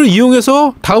이거를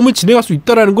이용해서 다음을 진행할 수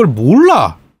있다라는 걸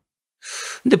몰라.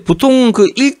 근데 보통 그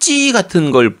일지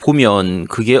같은 걸 보면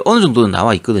그게 어느 정도는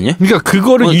나와 있거든요. 그러니까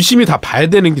그거를 유심히 다 봐야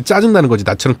되는 게 짜증나는 거지.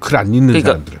 나처럼 글 안 읽는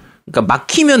사람들은. 그러니까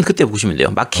막히면 그때 보시면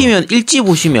돼요. 막히면 일지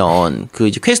보시면 그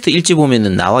이제 퀘스트 일지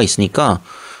보면은 나와 있으니까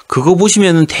그거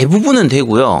보시면은 대부분은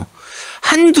되고요.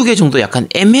 한두 개 정도 약간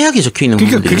애매하게 적혀 있는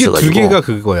부분들이 있어가지고. 그게 2개가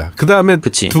그거야. 그 다음에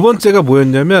두 번째가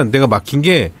뭐였냐면 내가 막힌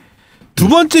게 두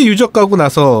번째 유적 가고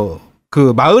나서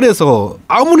그 마을에서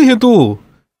아무리 해도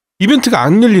이벤트가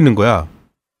안 열리는 거야.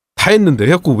 다 했는데.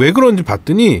 그래갖고 왜 그런지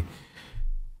봤더니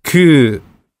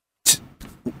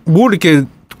뭘 이렇게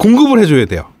공급을 해줘야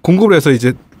돼요. 공급을 해서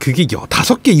이제 그게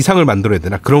 5개 이상을 만들어야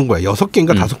되나 그런 거야.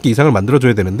 6개인가 5개 이상을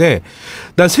만들어줘야 되는데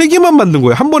난 3개만 만든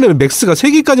거야. 한 번에 맥스가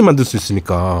 3개까지 만들 수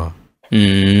있으니까.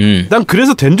 난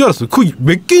그래서 된 줄 알았어. 그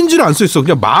몇 개인지를 안 써있어.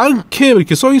 그냥 많게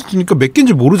이렇게 써있으니까 몇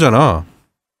개인지 모르잖아.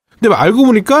 근데 알고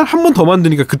보니까 한 번 더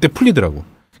만드니까 그때 풀리더라고.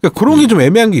 그러니까 그런 게 좀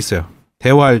애매한 게 있어요.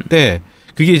 대화할 때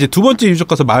그게 이제 두 번째 유적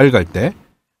가서 마을 갈 때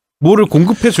뭐를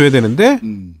공급해 줘야 되는데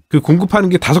그 공급하는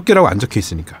게 5개라고 안 적혀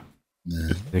있으니까.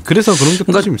 네, 그래서 그런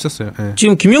게 좀 있었어요. 네.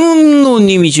 지금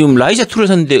김영노님이 지금 라이자 2를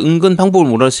샀는데 은근 방법을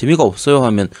몰라서 재미가 없어요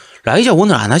하면 라이자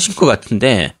 1을 안 하신 것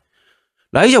같은데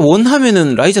라이자 1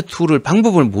 하면은 라이자 2를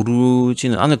방법을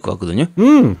모르지는 않을 것 같거든요.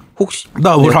 혹시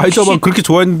나 라이자만 그렇게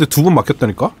좋아했는데 2번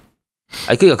막혔다니까?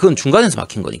 아니 그러니까 그건 중간에서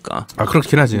막힌 거니까. 아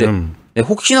그렇긴 하지. 네,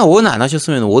 혹시나 1 안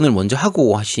하셨으면 1을 먼저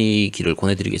하고 하시기를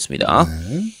권해드리겠습니다.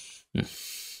 네.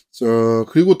 자,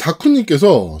 그리고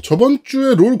다쿠님께서 저번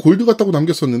주에 롤 골드 갔다고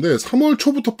남겼었는데 3월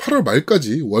초부터 8월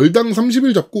말까지 월당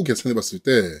 30일 잡고 계산해봤을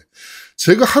때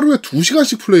제가 하루에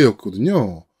 2시간씩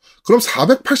플레이였거든요. 그럼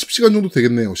 480시간 정도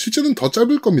되겠네요. 실제는 더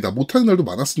짧을 겁니다. 못하는 날도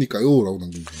많았으니까요. 라고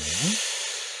남겨주세요.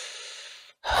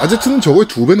 아제트는 저거에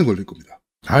 2배는 걸릴 겁니다.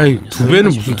 아이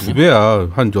 2배는 무슨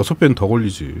 2배야. 한 6배는 더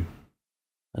걸리지.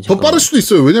 더 빠를 수도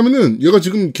있어요. 왜냐면은 얘가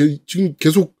지금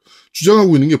계속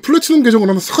주장하고 있는 게 플래티넘 계정을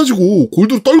하나 사가지고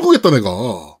골드로 떨구겠다 내가.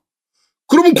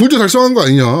 그러면 골드 달성한 거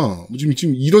아니냐.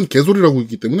 지금 이런 개소리를 하고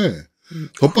있기 때문에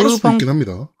더 빠를 수도 있긴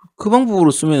합니다. 그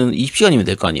방법으로 쓰면 20시간이면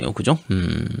될 거 아니에요. 그죠?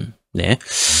 네.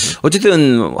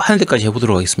 어쨌든 하는 데까지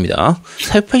해보도록 하겠습니다.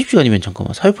 480시간이면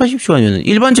잠깐만. 480시간이면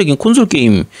일반적인 콘솔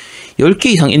게임 10개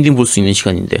이상 엔딩 볼 수 있는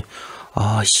시간인데.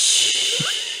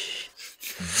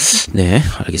 네,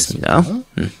 알겠습니다.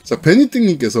 자,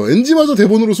 베니띵님께서 엔지마저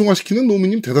대본으로 승화시키는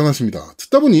노미님 대단하십니다.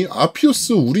 듣다 보니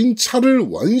아피오스 우린 차를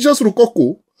원샷으로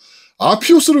꺾고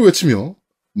아피오스를 외치며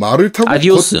말을 타고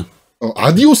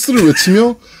아디오스를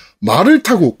외치며 말을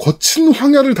타고 거친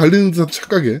황야를 달리는 듯한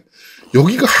착각에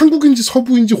여기가 한국인지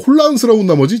서부인지 혼란스러운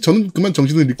나머지 저는 그만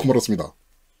정신을 잃고 말았습니다.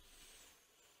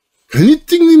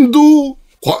 베니띵님도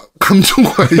감정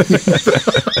과잉입니다.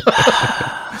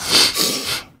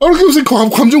 이렇게 요새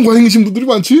감정 과잉이신 분들이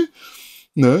많지?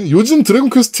 네. 요즘 드래곤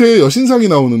퀘스트에 여신상이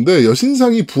나오는데,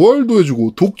 여신상이 부활도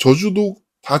해주고, 독, 저주도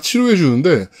다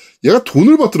치료해주는데, 얘가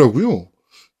돈을 받더라고요.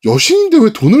 여신인데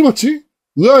왜 돈을 받지?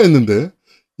 의아했는데,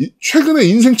 최근에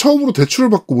인생 처음으로 대출을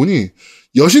받고 보니,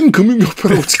 여신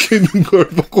금융협회라고 찍혀있는 걸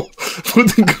보고,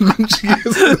 모든 궁금증이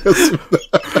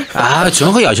해소되었습니다.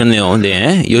 정확하게 아셨네요.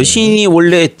 네. 여신이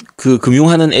원래 그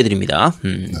금융하는 애들입니다.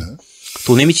 네.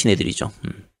 돈에 미친 애들이죠.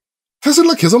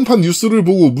 테슬라 개선판 뉴스를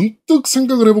보고 문득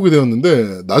생각을 해보게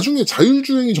되었는데 나중에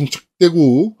자율주행이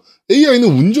정착되고 AI는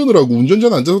운전을 하고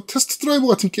운전자는 앉아서 테스트 드라이브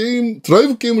같은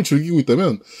드라이브 게임을 즐기고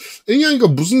있다면 AI가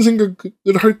무슨 생각을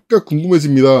할까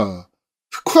궁금해집니다.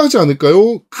 흑화하지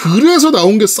않을까요? 그래서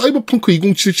나온 게 사이버펑크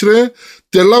 2077의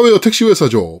델라웨어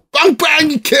택시회사죠.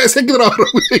 빵빵 이 개새끼들아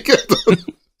라고 얘기했던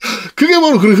그게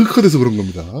바로 그런 흑화돼서 그런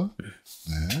겁니다.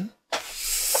 네.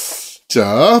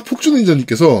 자,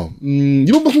 폭주닌자님께서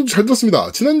이번 방송도 잘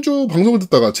들었습니다. 지난주 방송을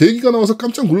듣다가 제 얘기가 나와서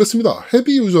깜짝 놀랐습니다.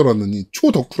 헤비 유저라느니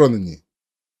초덕후라느니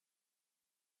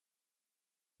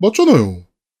맞잖아요.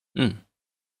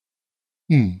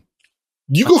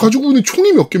 네가 가지고 있는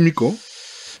총이 몇 개입니까?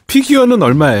 피규어는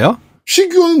얼마예요?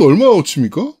 피규어는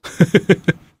얼마어치입니까?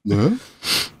 네.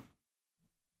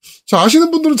 자,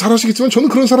 아시는 분들은 잘 아시겠지만 저는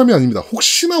그런 사람이 아닙니다.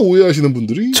 혹시나 오해하시는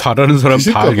분들이 잘하는 사람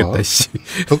다 알겠다. 씨.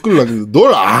 댓글 남깁니다.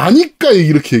 널 아니까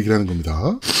이렇게 얘기를 하는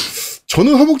겁니다.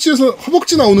 저는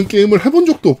허벅지 나오는 게임을 해본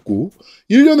적도 없고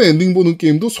 1년에 엔딩 보는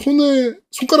게임도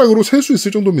손가락으로 셀 수 있을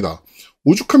정도입니다.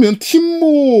 오죽하면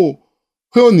팀모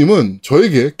회원님은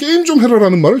저에게 게임 좀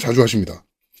해라라는 말을 자주 하십니다.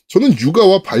 저는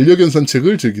육아와 반려견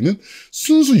산책을 즐기는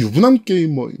순수 유부남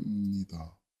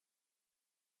게이머입니다.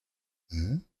 네.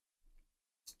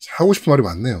 하고 싶은 말이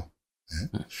많네요.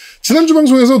 네. 지난주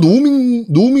방송에서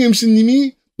노우미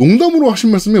MC님이 농담으로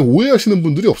하신 말씀에 오해하시는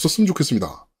분들이 없었으면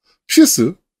좋겠습니다.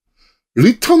 PS,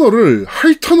 리터널을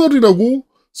할터널이라고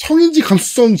성인지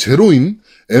감수성 제로인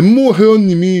엠모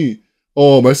회원님이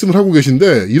말씀을 하고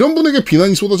계신데 이런 분에게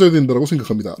비난이 쏟아져야 된다고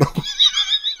생각합니다.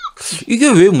 이게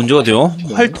왜 문제가 돼요?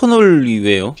 할터널이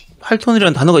왜요?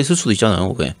 할터널이라는 단어가 있을 수도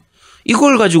있잖아요. 왜?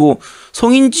 이걸 가지고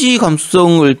성인지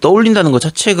감수성을 떠올린다는 것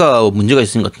자체가 문제가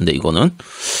있는 것 같은데 이거는.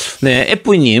 네,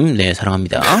 F님, 네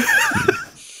사랑합니다.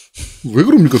 왜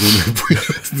그럽니까, 너는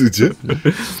F님 이제? 네.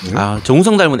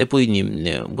 정우성 닮은 F님,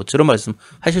 네, 뭐 저런 말씀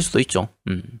하실 수도 있죠.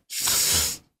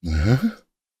 네.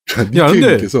 야,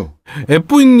 근데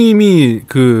F님이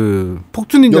그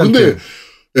폭주닌자한테. 야, 근데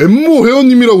엠모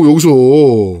회원님이라고 여기서.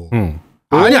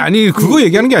 아니 그거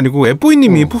얘기하는 게 아니고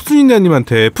F님이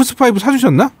폭주닌자님한테 플스5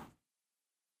 사주셨나?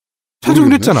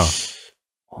 사주긴 했잖아.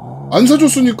 안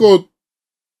사줬으니까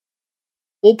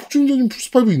폭주닌자님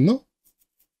플스5 있나?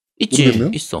 있지,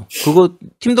 모르겠네요? 있어. 그거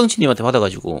팀덩치님한테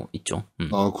받아가지고 있죠.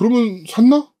 아, 그러면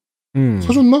샀나?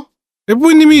 사줬나?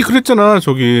 에보이님이 그랬잖아.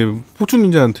 저기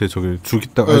폭주닌자한테 저기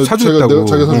주겠다, 사주겠다고.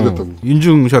 자기가 사주겠다고.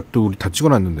 인증샷도 우리 다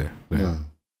찍어놨는데. 네. 네.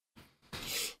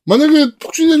 만약에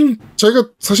폭주인자님 자기가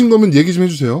사신 거면 얘기 좀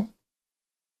해주세요.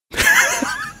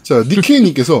 자,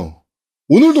 니케이님께서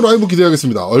오늘도 라이브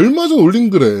기대하겠습니다. 얼마 전 올린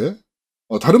글에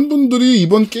다른 분들이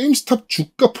이번 게임스탑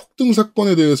주가 폭등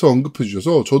사건에 대해서 언급해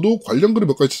주셔서 저도 관련 글을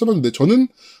몇 가지 찾아봤는데 저는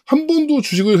한 번도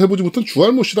주식을 해보지 못한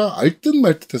주알못이라 알듯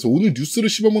말듯해서 오늘 뉴스를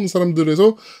씹어먹는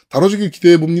사람들에서 다뤄지길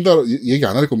기대해 봅니다. 얘기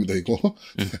안 할 겁니다, 이거.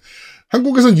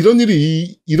 한국에선 이런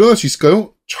일이 일어날 수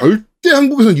있을까요? 절대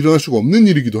한국에선 일어날 수가 없는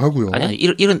일이기도 하고요. 아니,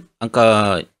 이런,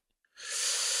 아까,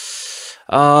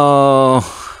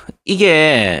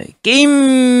 이게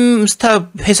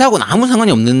게임스탑 회사하고는 아무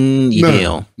상관이 없는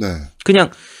일이에요. 네.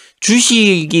 그냥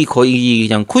주식이 거의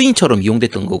그냥 코인처럼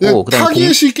이용됐던 거고.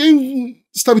 타겟이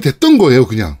게임스탑이 됐던 거예요,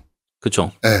 그냥.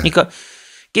 그렇죠. 네. 그러니까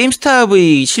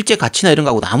게임스탑의 실제 가치나 이런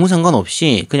거하고는 아무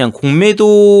상관없이 그냥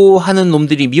공매도 하는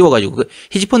놈들이 미워가지고 그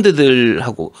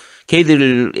헤지펀드들하고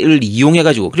걔들을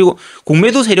이용해가지고 그리고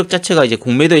공매도 세력 자체가 이제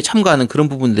공매도에 참가하는 그런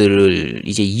부분들을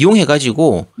이제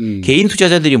이용해가지고 개인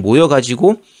투자자들이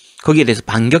모여가지고 거기에 대해서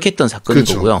반격했던 사건인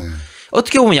그렇죠. 거고요. 네.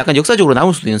 어떻게 보면 약간 역사적으로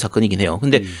남을 수도 있는 사건이긴 해요.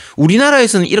 근데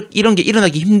우리나라에서는 이런 게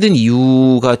일어나기 힘든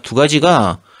이유가 두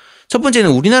가지가 첫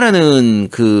번째는 우리나라는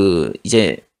그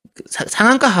이제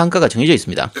상한가 하한가가 정해져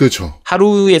있습니다. 그렇죠.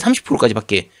 하루에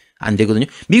 30%까지밖에 안 되거든요.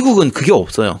 미국은 그게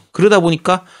없어요. 그러다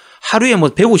보니까 하루에 뭐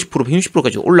 150%,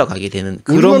 160%까지 올라가게 되는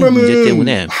그런 문제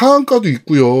때문에 하한가도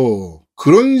있고요.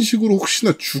 그런 식으로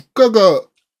혹시나 주가가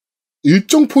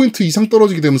일정 포인트 이상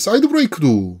떨어지게 되면 사이드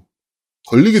브레이크도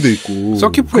걸리게 돼 있고.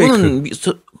 서킷 브레이크.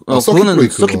 그거는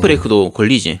서킷 브레이크도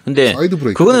걸리지. 근데 사이드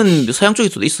브레이크. 그거는 서양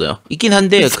쪽에서도 있어요. 있긴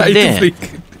한데 사이드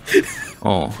브레이크.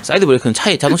 사이드 브레이크는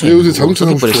자동차에 요새 자동차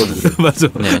사고 싶어. 맞아.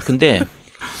 네, 근데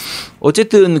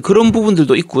어쨌든 그런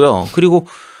부분들도 있고요. 그리고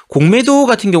공매도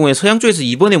같은 경우에 서양 쪽에서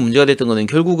이번에 문제가 됐던 거는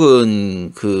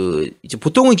결국은 그 이제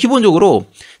보통은 기본적으로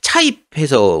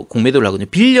차입해서 공매도를 하거든요.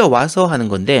 빌려 와서 하는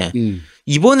건데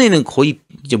이번에는 거의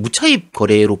이제 무차입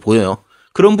거래로 보여요.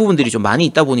 그런 부분들이 좀 많이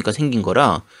있다 보니까 생긴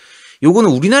거라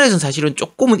요거는 우리나라에서는 사실은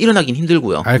조금은 일어나긴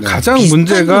힘들고요. 아니, 가장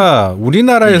문제가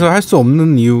우리나라에서 할 수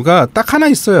없는 이유가 딱 하나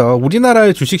있어요.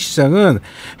 우리나라의 주식시장은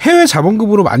해외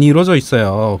자본금으로 많이 이루어져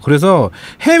있어요. 그래서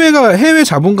해외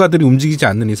자본가들이 움직이지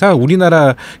않는 이상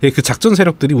우리나라의 그 작전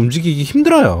세력들이 움직이기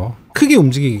힘들어요. 크게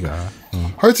움직이기가.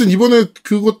 하여튼 이번에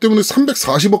그것 때문에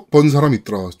 340억 번 사람이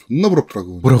있더라. 존나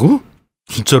부럽더라고. 뭐라고?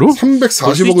 진짜로?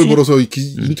 340억을 벌어서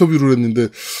인터뷰를 했는데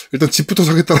일단 집부터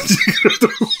사겠다는 얘기를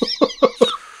하더라고.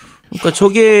 그러니까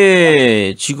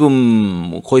저게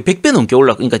지금 거의 100배 넘게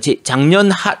그러니까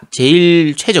작년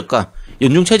제일 최저가,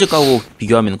 연중 최저가하고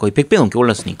비교하면 거의 100배 넘게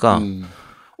올랐으니까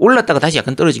올랐다가 다시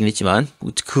약간 떨어지긴 했지만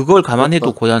그걸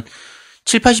감안해도 거의 한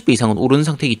 7, 80배 이상은 오른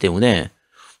상태이기 때문에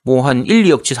뭐 한 1,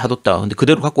 2억치 사뒀다. 근데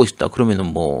그대로 갖고 있었다.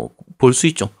 그러면은 뭐 볼 수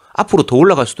있죠. 앞으로 더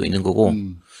올라갈 수도 있는 거고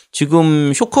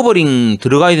지금 쇼커버링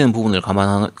들어가야 되는 부분을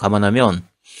감안하면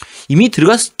이미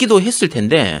들어갔기도 했을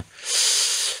텐데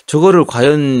저거를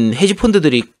과연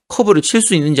헤지펀드들이 커버를 칠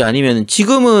수 있는지 아니면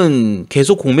지금은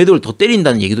계속 공매도를 더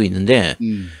때린다는 얘기도 있는데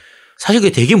사실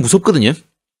그게 되게 무섭거든요.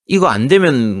 이거 안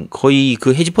되면 거의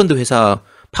그 헤지펀드 회사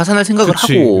파산할 생각을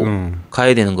하고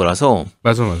가야 되는 거라서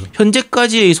맞아.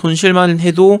 현재까지의 손실만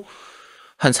해도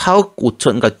한 4억 5천,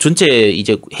 그러니까 전체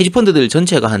이제 헤지펀드들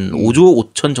전체가 한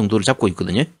 5조 5천 정도를 잡고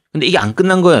있거든요. 근데 이게 안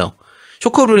끝난 거예요.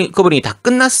 쇼커버링이 다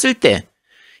끝났을 때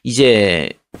이제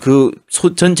그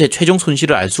전체 최종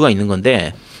손실을 알 수가 있는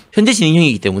건데 현재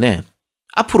진행형이기 때문에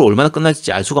앞으로 얼마나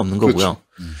끝날지 알 수가 없는 거고요.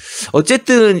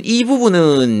 어쨌든 이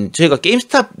부분은 저희가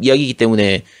게임스탑 이야기이기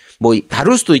때문에 뭐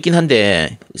다룰 수도 있긴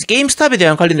한데 게임스탑에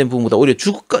대한 관련된 부분보다 오히려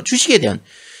주식에 대한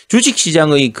주식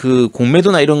시장의 그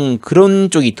공매도나 그런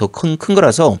쪽이 더 큰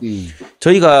거라서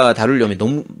저희가 다루려면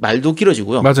너무 말도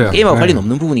길어지고요. 맞아요. 게임하고 네. 관련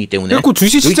없는 부분이기 때문에. 그리고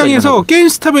주식 시장에서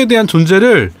게임스탑에 대한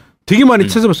존재를 되게 많이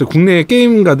찾아봤어요. 국내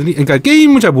게임가들이, 그러니까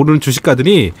게임을 잘 모르는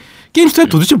주식가들이 게임스탑이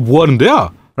도대체 뭐 하는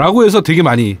데야? 라고 해서 되게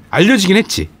많이 알려지긴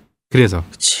했지. 그래서.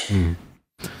 그치.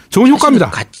 좋은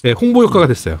효과입니다. 네, 홍보 효과가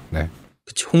됐어요. 네.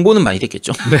 그치. 홍보는 많이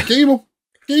됐겠죠. 네.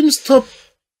 게임스탑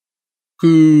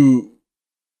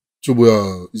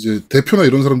이제 대표나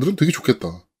이런 사람들은 되게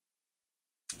좋겠다.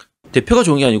 대표가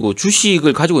좋은 게 아니고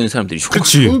주식을 가지고 있는 사람들이 좋고.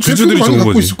 그치. 주주들이 많이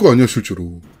갖고 있을 거 아니야,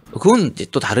 실제로. 그건 이제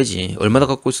또 다르지. 얼마나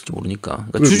갖고 있을지 모르니까.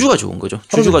 그러니까 그래. 주주가 좋은 거죠.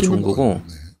 주주가 좋은 거고.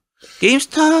 네.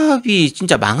 게임스탑이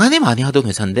진짜 망하네 많이 하던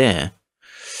회사인데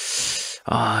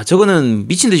저거는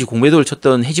미친 듯이 공매도를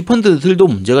쳤던 헤지펀드들도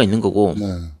문제가 있는 거고. 네.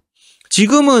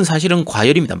 지금은 사실은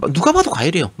과열입니다. 누가 봐도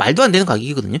과열이에요. 말도 안 되는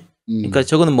가격이거든요. 그러니까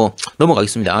저거는 뭐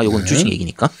넘어가겠습니다. 요건 주식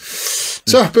얘기니까.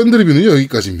 자, 밴드 리뷰는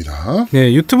여기까지입니다.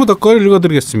 네, 유튜브 덧글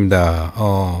읽어드리겠습니다.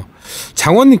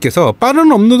 장원님께서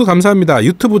빠른 업로드 감사합니다.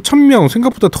 유튜브 1000명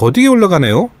생각보다 더디게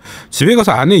올라가네요. 집에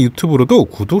가서 아내 유튜브로도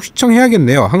구독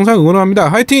시청해야겠네요. 항상 응원합니다.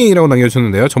 화이팅이라고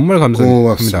남겨주셨는데요. 정말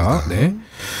감사합니다. 네.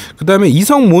 그 다음에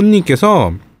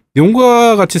이성모님께서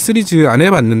용과 같이 시리즈 안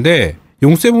해봤는데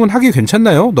용7 하기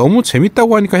괜찮나요? 너무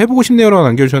재밌다고 하니까 해보고 싶네요라고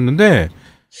남겨주셨는데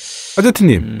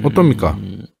아제트님 어떻습니까?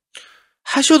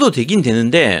 하셔도 되긴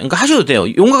되는데, 그러니까 하셔도 돼요.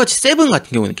 용과 같이 7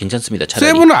 같은 경우는 괜찮습니다.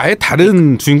 차라리. 7은 아예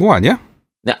다른 주인공 아니야?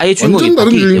 네, 아예 주인공이 완전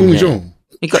다른 주인공이죠.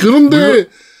 그러니까 그런데 물론,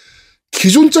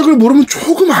 기존 짝을 모르면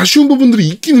조금 아쉬운 부분들이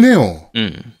있긴 해요.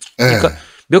 그러니까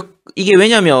이게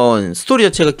왜냐면 스토리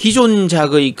자체가 기존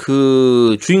작의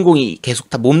그 주인공이 계속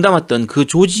다 몸담았던 그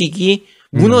조직이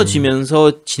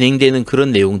무너지면서 진행되는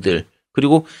그런 내용들,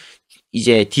 그리고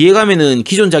이제 뒤에 가면은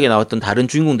기존 작에 나왔던 다른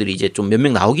주인공들이 이제 좀 몇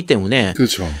명 나오기 때문에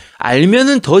그렇죠.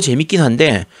 알면은 더 재밌긴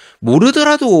한데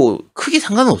모르더라도 크게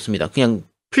상관은 없습니다. 그냥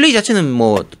플레이 자체는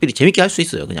뭐 특별히 재밌게 할 수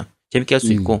있어요. 그냥 재밌게 할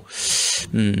수 있고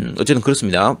어쨌든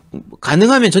그렇습니다.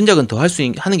 가능하면 전작은 더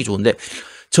하는 게 좋은데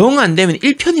정 안 되면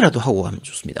 1편이라도 하고 가면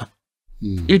좋습니다.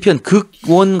 1편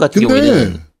극1 같은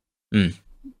경우에는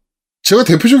제가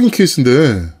대표적인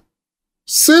케이스인데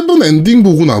 7 엔딩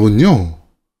보고 나면요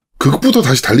극부터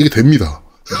다시 달리게 됩니다.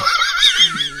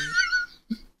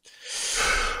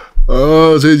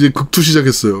 제가 이제 극2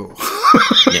 시작했어요.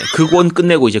 네, 극1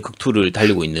 끝내고 이제 극2를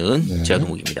달리고 있는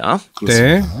제아동욱입니다.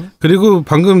 네. 그리고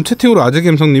방금 채팅으로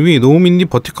아재갬성님이 노우민님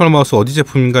버티컬 마우스 어디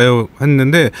제품인가요?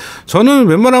 했는데 저는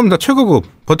웬만하면 다 최고급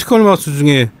버티컬 마우스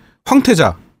중에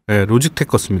황태자 네, 로직텍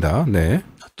것습니다. 네.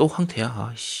 또 황태야.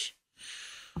 아이씨.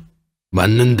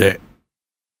 맞는데.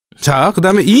 자,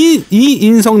 그다음에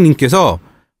이인성님께서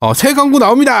새 광고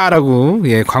나옵니다라고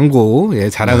광고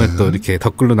자랑을 또 이렇게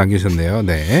댓글로 남겨주셨네요.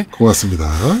 네, 고맙습니다.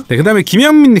 네, 그다음에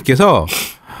김양민님께서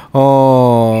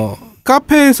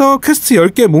카페에서 퀘스트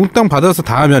 10개 몽땅 받아서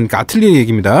다 하면 그러니까 아틀리에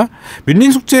얘기입니다.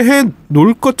 밀린 숙제 해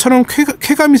놓을 것처럼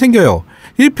쾌감이 생겨요.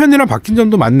 1편이랑 바뀐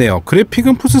점도 많네요.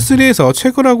 그래픽은 플스3에서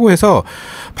최고라고 해서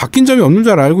바뀐 점이 없는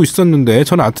줄 알고 있었는데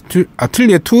저는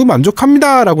아틀리에2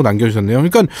 만족합니다라고 남겨주셨네요.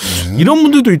 그러니까 이런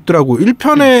분들도 있더라고.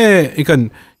 1편에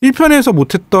그러니까 1편에서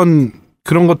못했던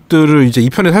그런 것들을 이제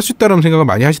 2편에서 할 수 있다는 생각을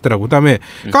많이 하시더라고. 그다음에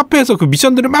카페에서 그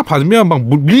미션들을 막 받으면 막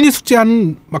밀린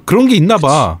숙제하는 막 그런 게 있나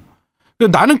봐.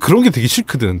 나는 그런 게 되게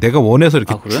싫거든. 내가 원해서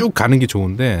이렇게 쭉 가는 게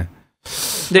좋은데.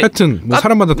 하여튼 뭐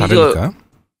사람마다 다르니까.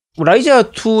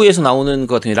 라이자2에서 나오는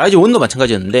것 같은 경우에 라이자1도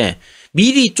마찬가지였는데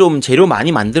미리 좀 재료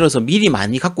많이 만들어서 미리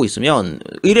많이 갖고 있으면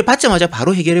의뢰 받자마자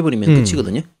바로 해결해버리면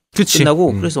끝이거든요. 그치.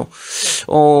 끝나고 그래서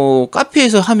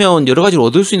카페에서 하면 여러 가지를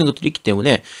얻을 수 있는 것들이 있기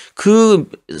때문에 그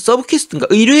서브 퀘스트인가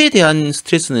의뢰에 대한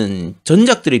스트레스는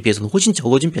전작들에 비해서는 훨씬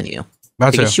적어진 편이에요.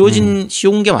 맞아요. 되게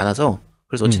쉬운 게 많아서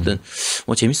그래서 어쨌든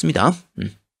뭐 재밌습니다.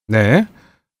 네.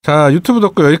 자, 유튜브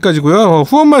덕글 여기까지고요.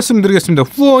 후원 말씀드리겠습니다.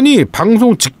 후원이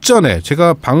방송 직전에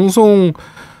제가 방송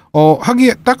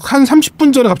하기 딱 한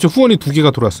 30분 전에 갑자기 후원이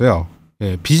 2개가 들어왔어요.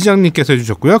 예, 비지장님께서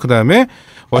해주셨고요. 그 다음에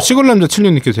시골남자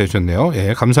 7년님께서 해주셨네요.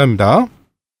 예, 감사합니다.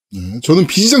 네, 저는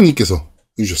비지장님께서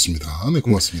해주셨습니다. 네,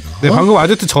 고맙습니다. 네, 방금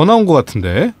아제트 전화 온 것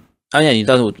같은데. 아니,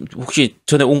 나도 혹시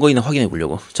전에 온 거 있나 확인해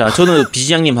보려고. 자, 저는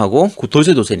비지장님하고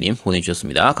돌쇠도쇠님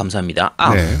보내주셨습니다. 감사합니다.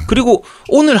 네. 그리고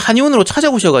오늘 한의원으로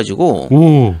찾아오셔가지고,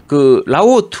 그,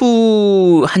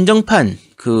 라오2 한정판,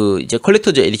 그, 이제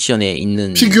컬렉터즈 에디션에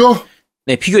있는. 피규어?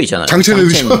 네, 피규어 있잖아요. 장첸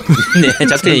에디션? 네,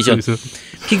 장첸 에디션.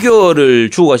 피규어를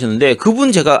주고 가셨는데,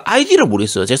 그분 제가 아이디를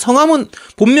모르겠어요. 제 성함은,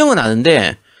 본명은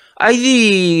아는데,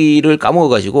 아이디를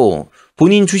까먹어가지고,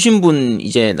 본인 주신 분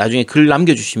이제 나중에 글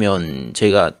남겨주시면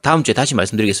저희가 다음 주에 다시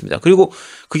말씀드리겠습니다. 그리고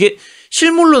그게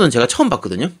실물로는 제가 처음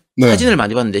봤거든요. 네. 사진을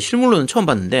많이 봤는데 실물로는 처음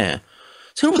봤는데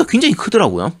생각보다 굉장히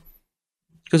크더라고요.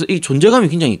 그래서 이 존재감이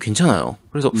굉장히 괜찮아요.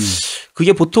 그래서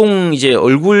그게 보통 이제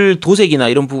얼굴 도색이나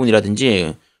이런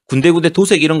부분이라든지 군데군데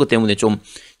도색 이런 것 때문에 좀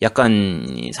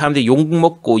약간 사람들이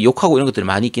욕먹고 욕하고 이런 것들이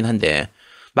많이 있긴 한데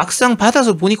막상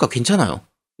받아서 보니까 괜찮아요.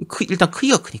 일단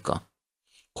크기가 크니까.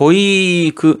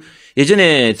 거의 그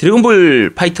예전에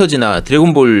드래곤볼 파이터즈나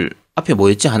드래곤볼 앞에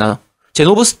뭐였지 하나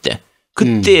제노버스 때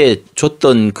그때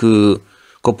줬던 그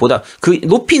것보다 그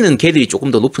높이는 걔들이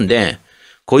조금 더 높은데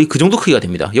거의 그 정도 크기가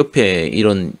됩니다. 옆에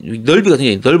이런 넓이가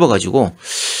굉장히 넓어가지고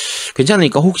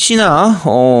괜찮으니까 혹시나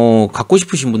갖고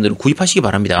싶으신 분들은 구입하시기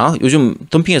바랍니다. 요즘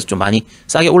덤핑에서 좀 많이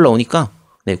싸게 올라오니까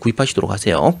네 구입하시도록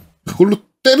하세요. 그걸로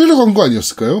때리러 간 거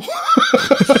아니었을까요?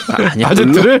 아니요.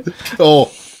 아제트를?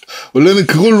 원래는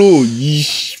그걸로 이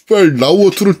씨발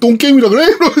라우어2를 똥게임이라 그래?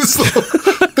 이러면서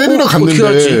때리러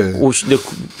갔는데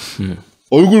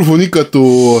얼굴 보니까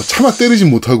또 차마 때리진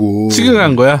못하고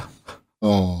치근한 거야.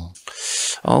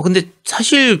 근데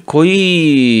사실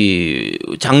거의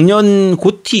작년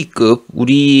고티급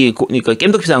그러니까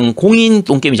겜덕비상 공인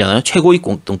똥게임이잖아요. 최고의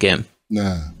똥게임. 네.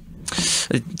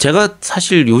 제가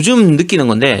사실 요즘 느끼는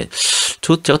건데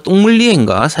제가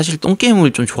똥물리인가 사실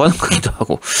똥게임을 좀 좋아하는 것 같기도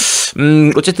하고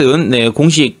어쨌든 네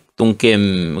공식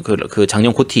똥게임 그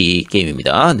작년 고티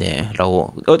게임입니다. 네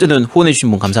라고 어쨌든 후원해주신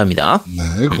분 감사합니다.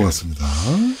 네 고맙습니다.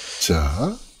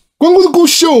 자 광고 듣고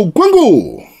오시죠.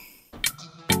 광고.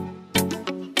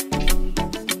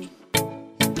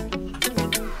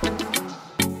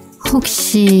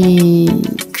 혹시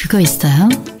그거 있어요?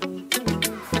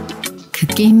 그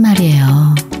게임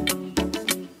말이에요.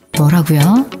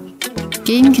 뭐라고요?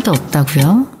 게임기도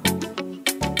없다고요?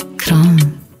 그럼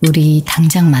우리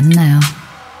당장 만나요.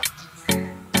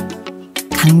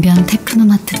 강변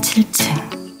테크노마트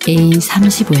 7층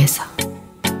A35에서.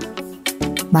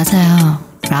 맞아요.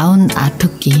 라운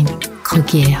아토 게임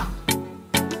거기에요.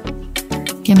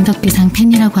 겜덕비상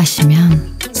팬이라고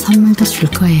하시면 선물도 줄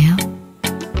거예요.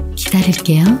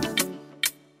 기다릴게요.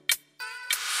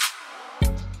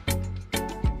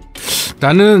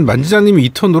 나는 만지장님이 이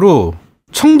톤으로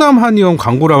청담 한의원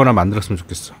광고를 하나 만들었으면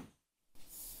좋겠어.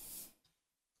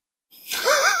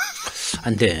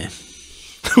 안 돼.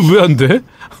 왜 안 돼?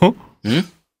 응?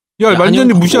 야,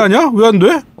 만지장님 무시하냐? 왜 안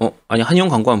돼? 아니 한의원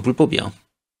광고하면 불법이야.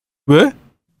 왜?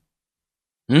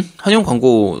 응? 한의원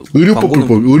광고 의료법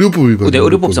불법. 의료법 위반. 네,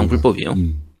 의료법상 불법이에요.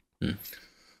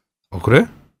 그래?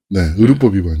 네,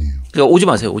 의료법 위반이에요. 그러니까 오지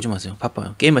마세요.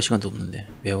 바빠요. 게임할 시간도 없는데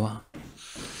왜 와?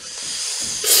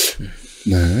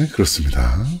 네,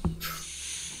 그렇습니다.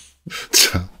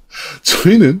 자,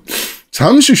 저희는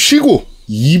잠시 쉬고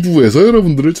 2부에서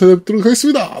여러분들을 찾아뵙도록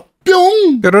하겠습니다.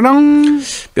 뿅! 뾰로롱!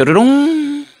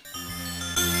 뾰로롱!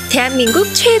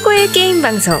 대한민국 최고의 게임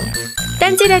방송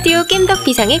딴지 라디오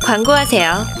겜덕비상에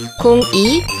광고하세요.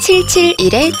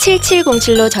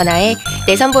 02-771-7707로 전화해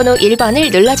내선번호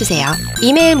 1번을 눌러주세요.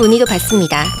 이메일 문의도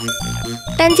받습니다.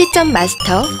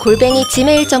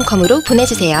 딴지.마스터@gmail.com으로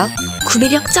보내주세요.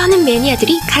 구매력 쩌는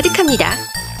매니아들이 가득합니다.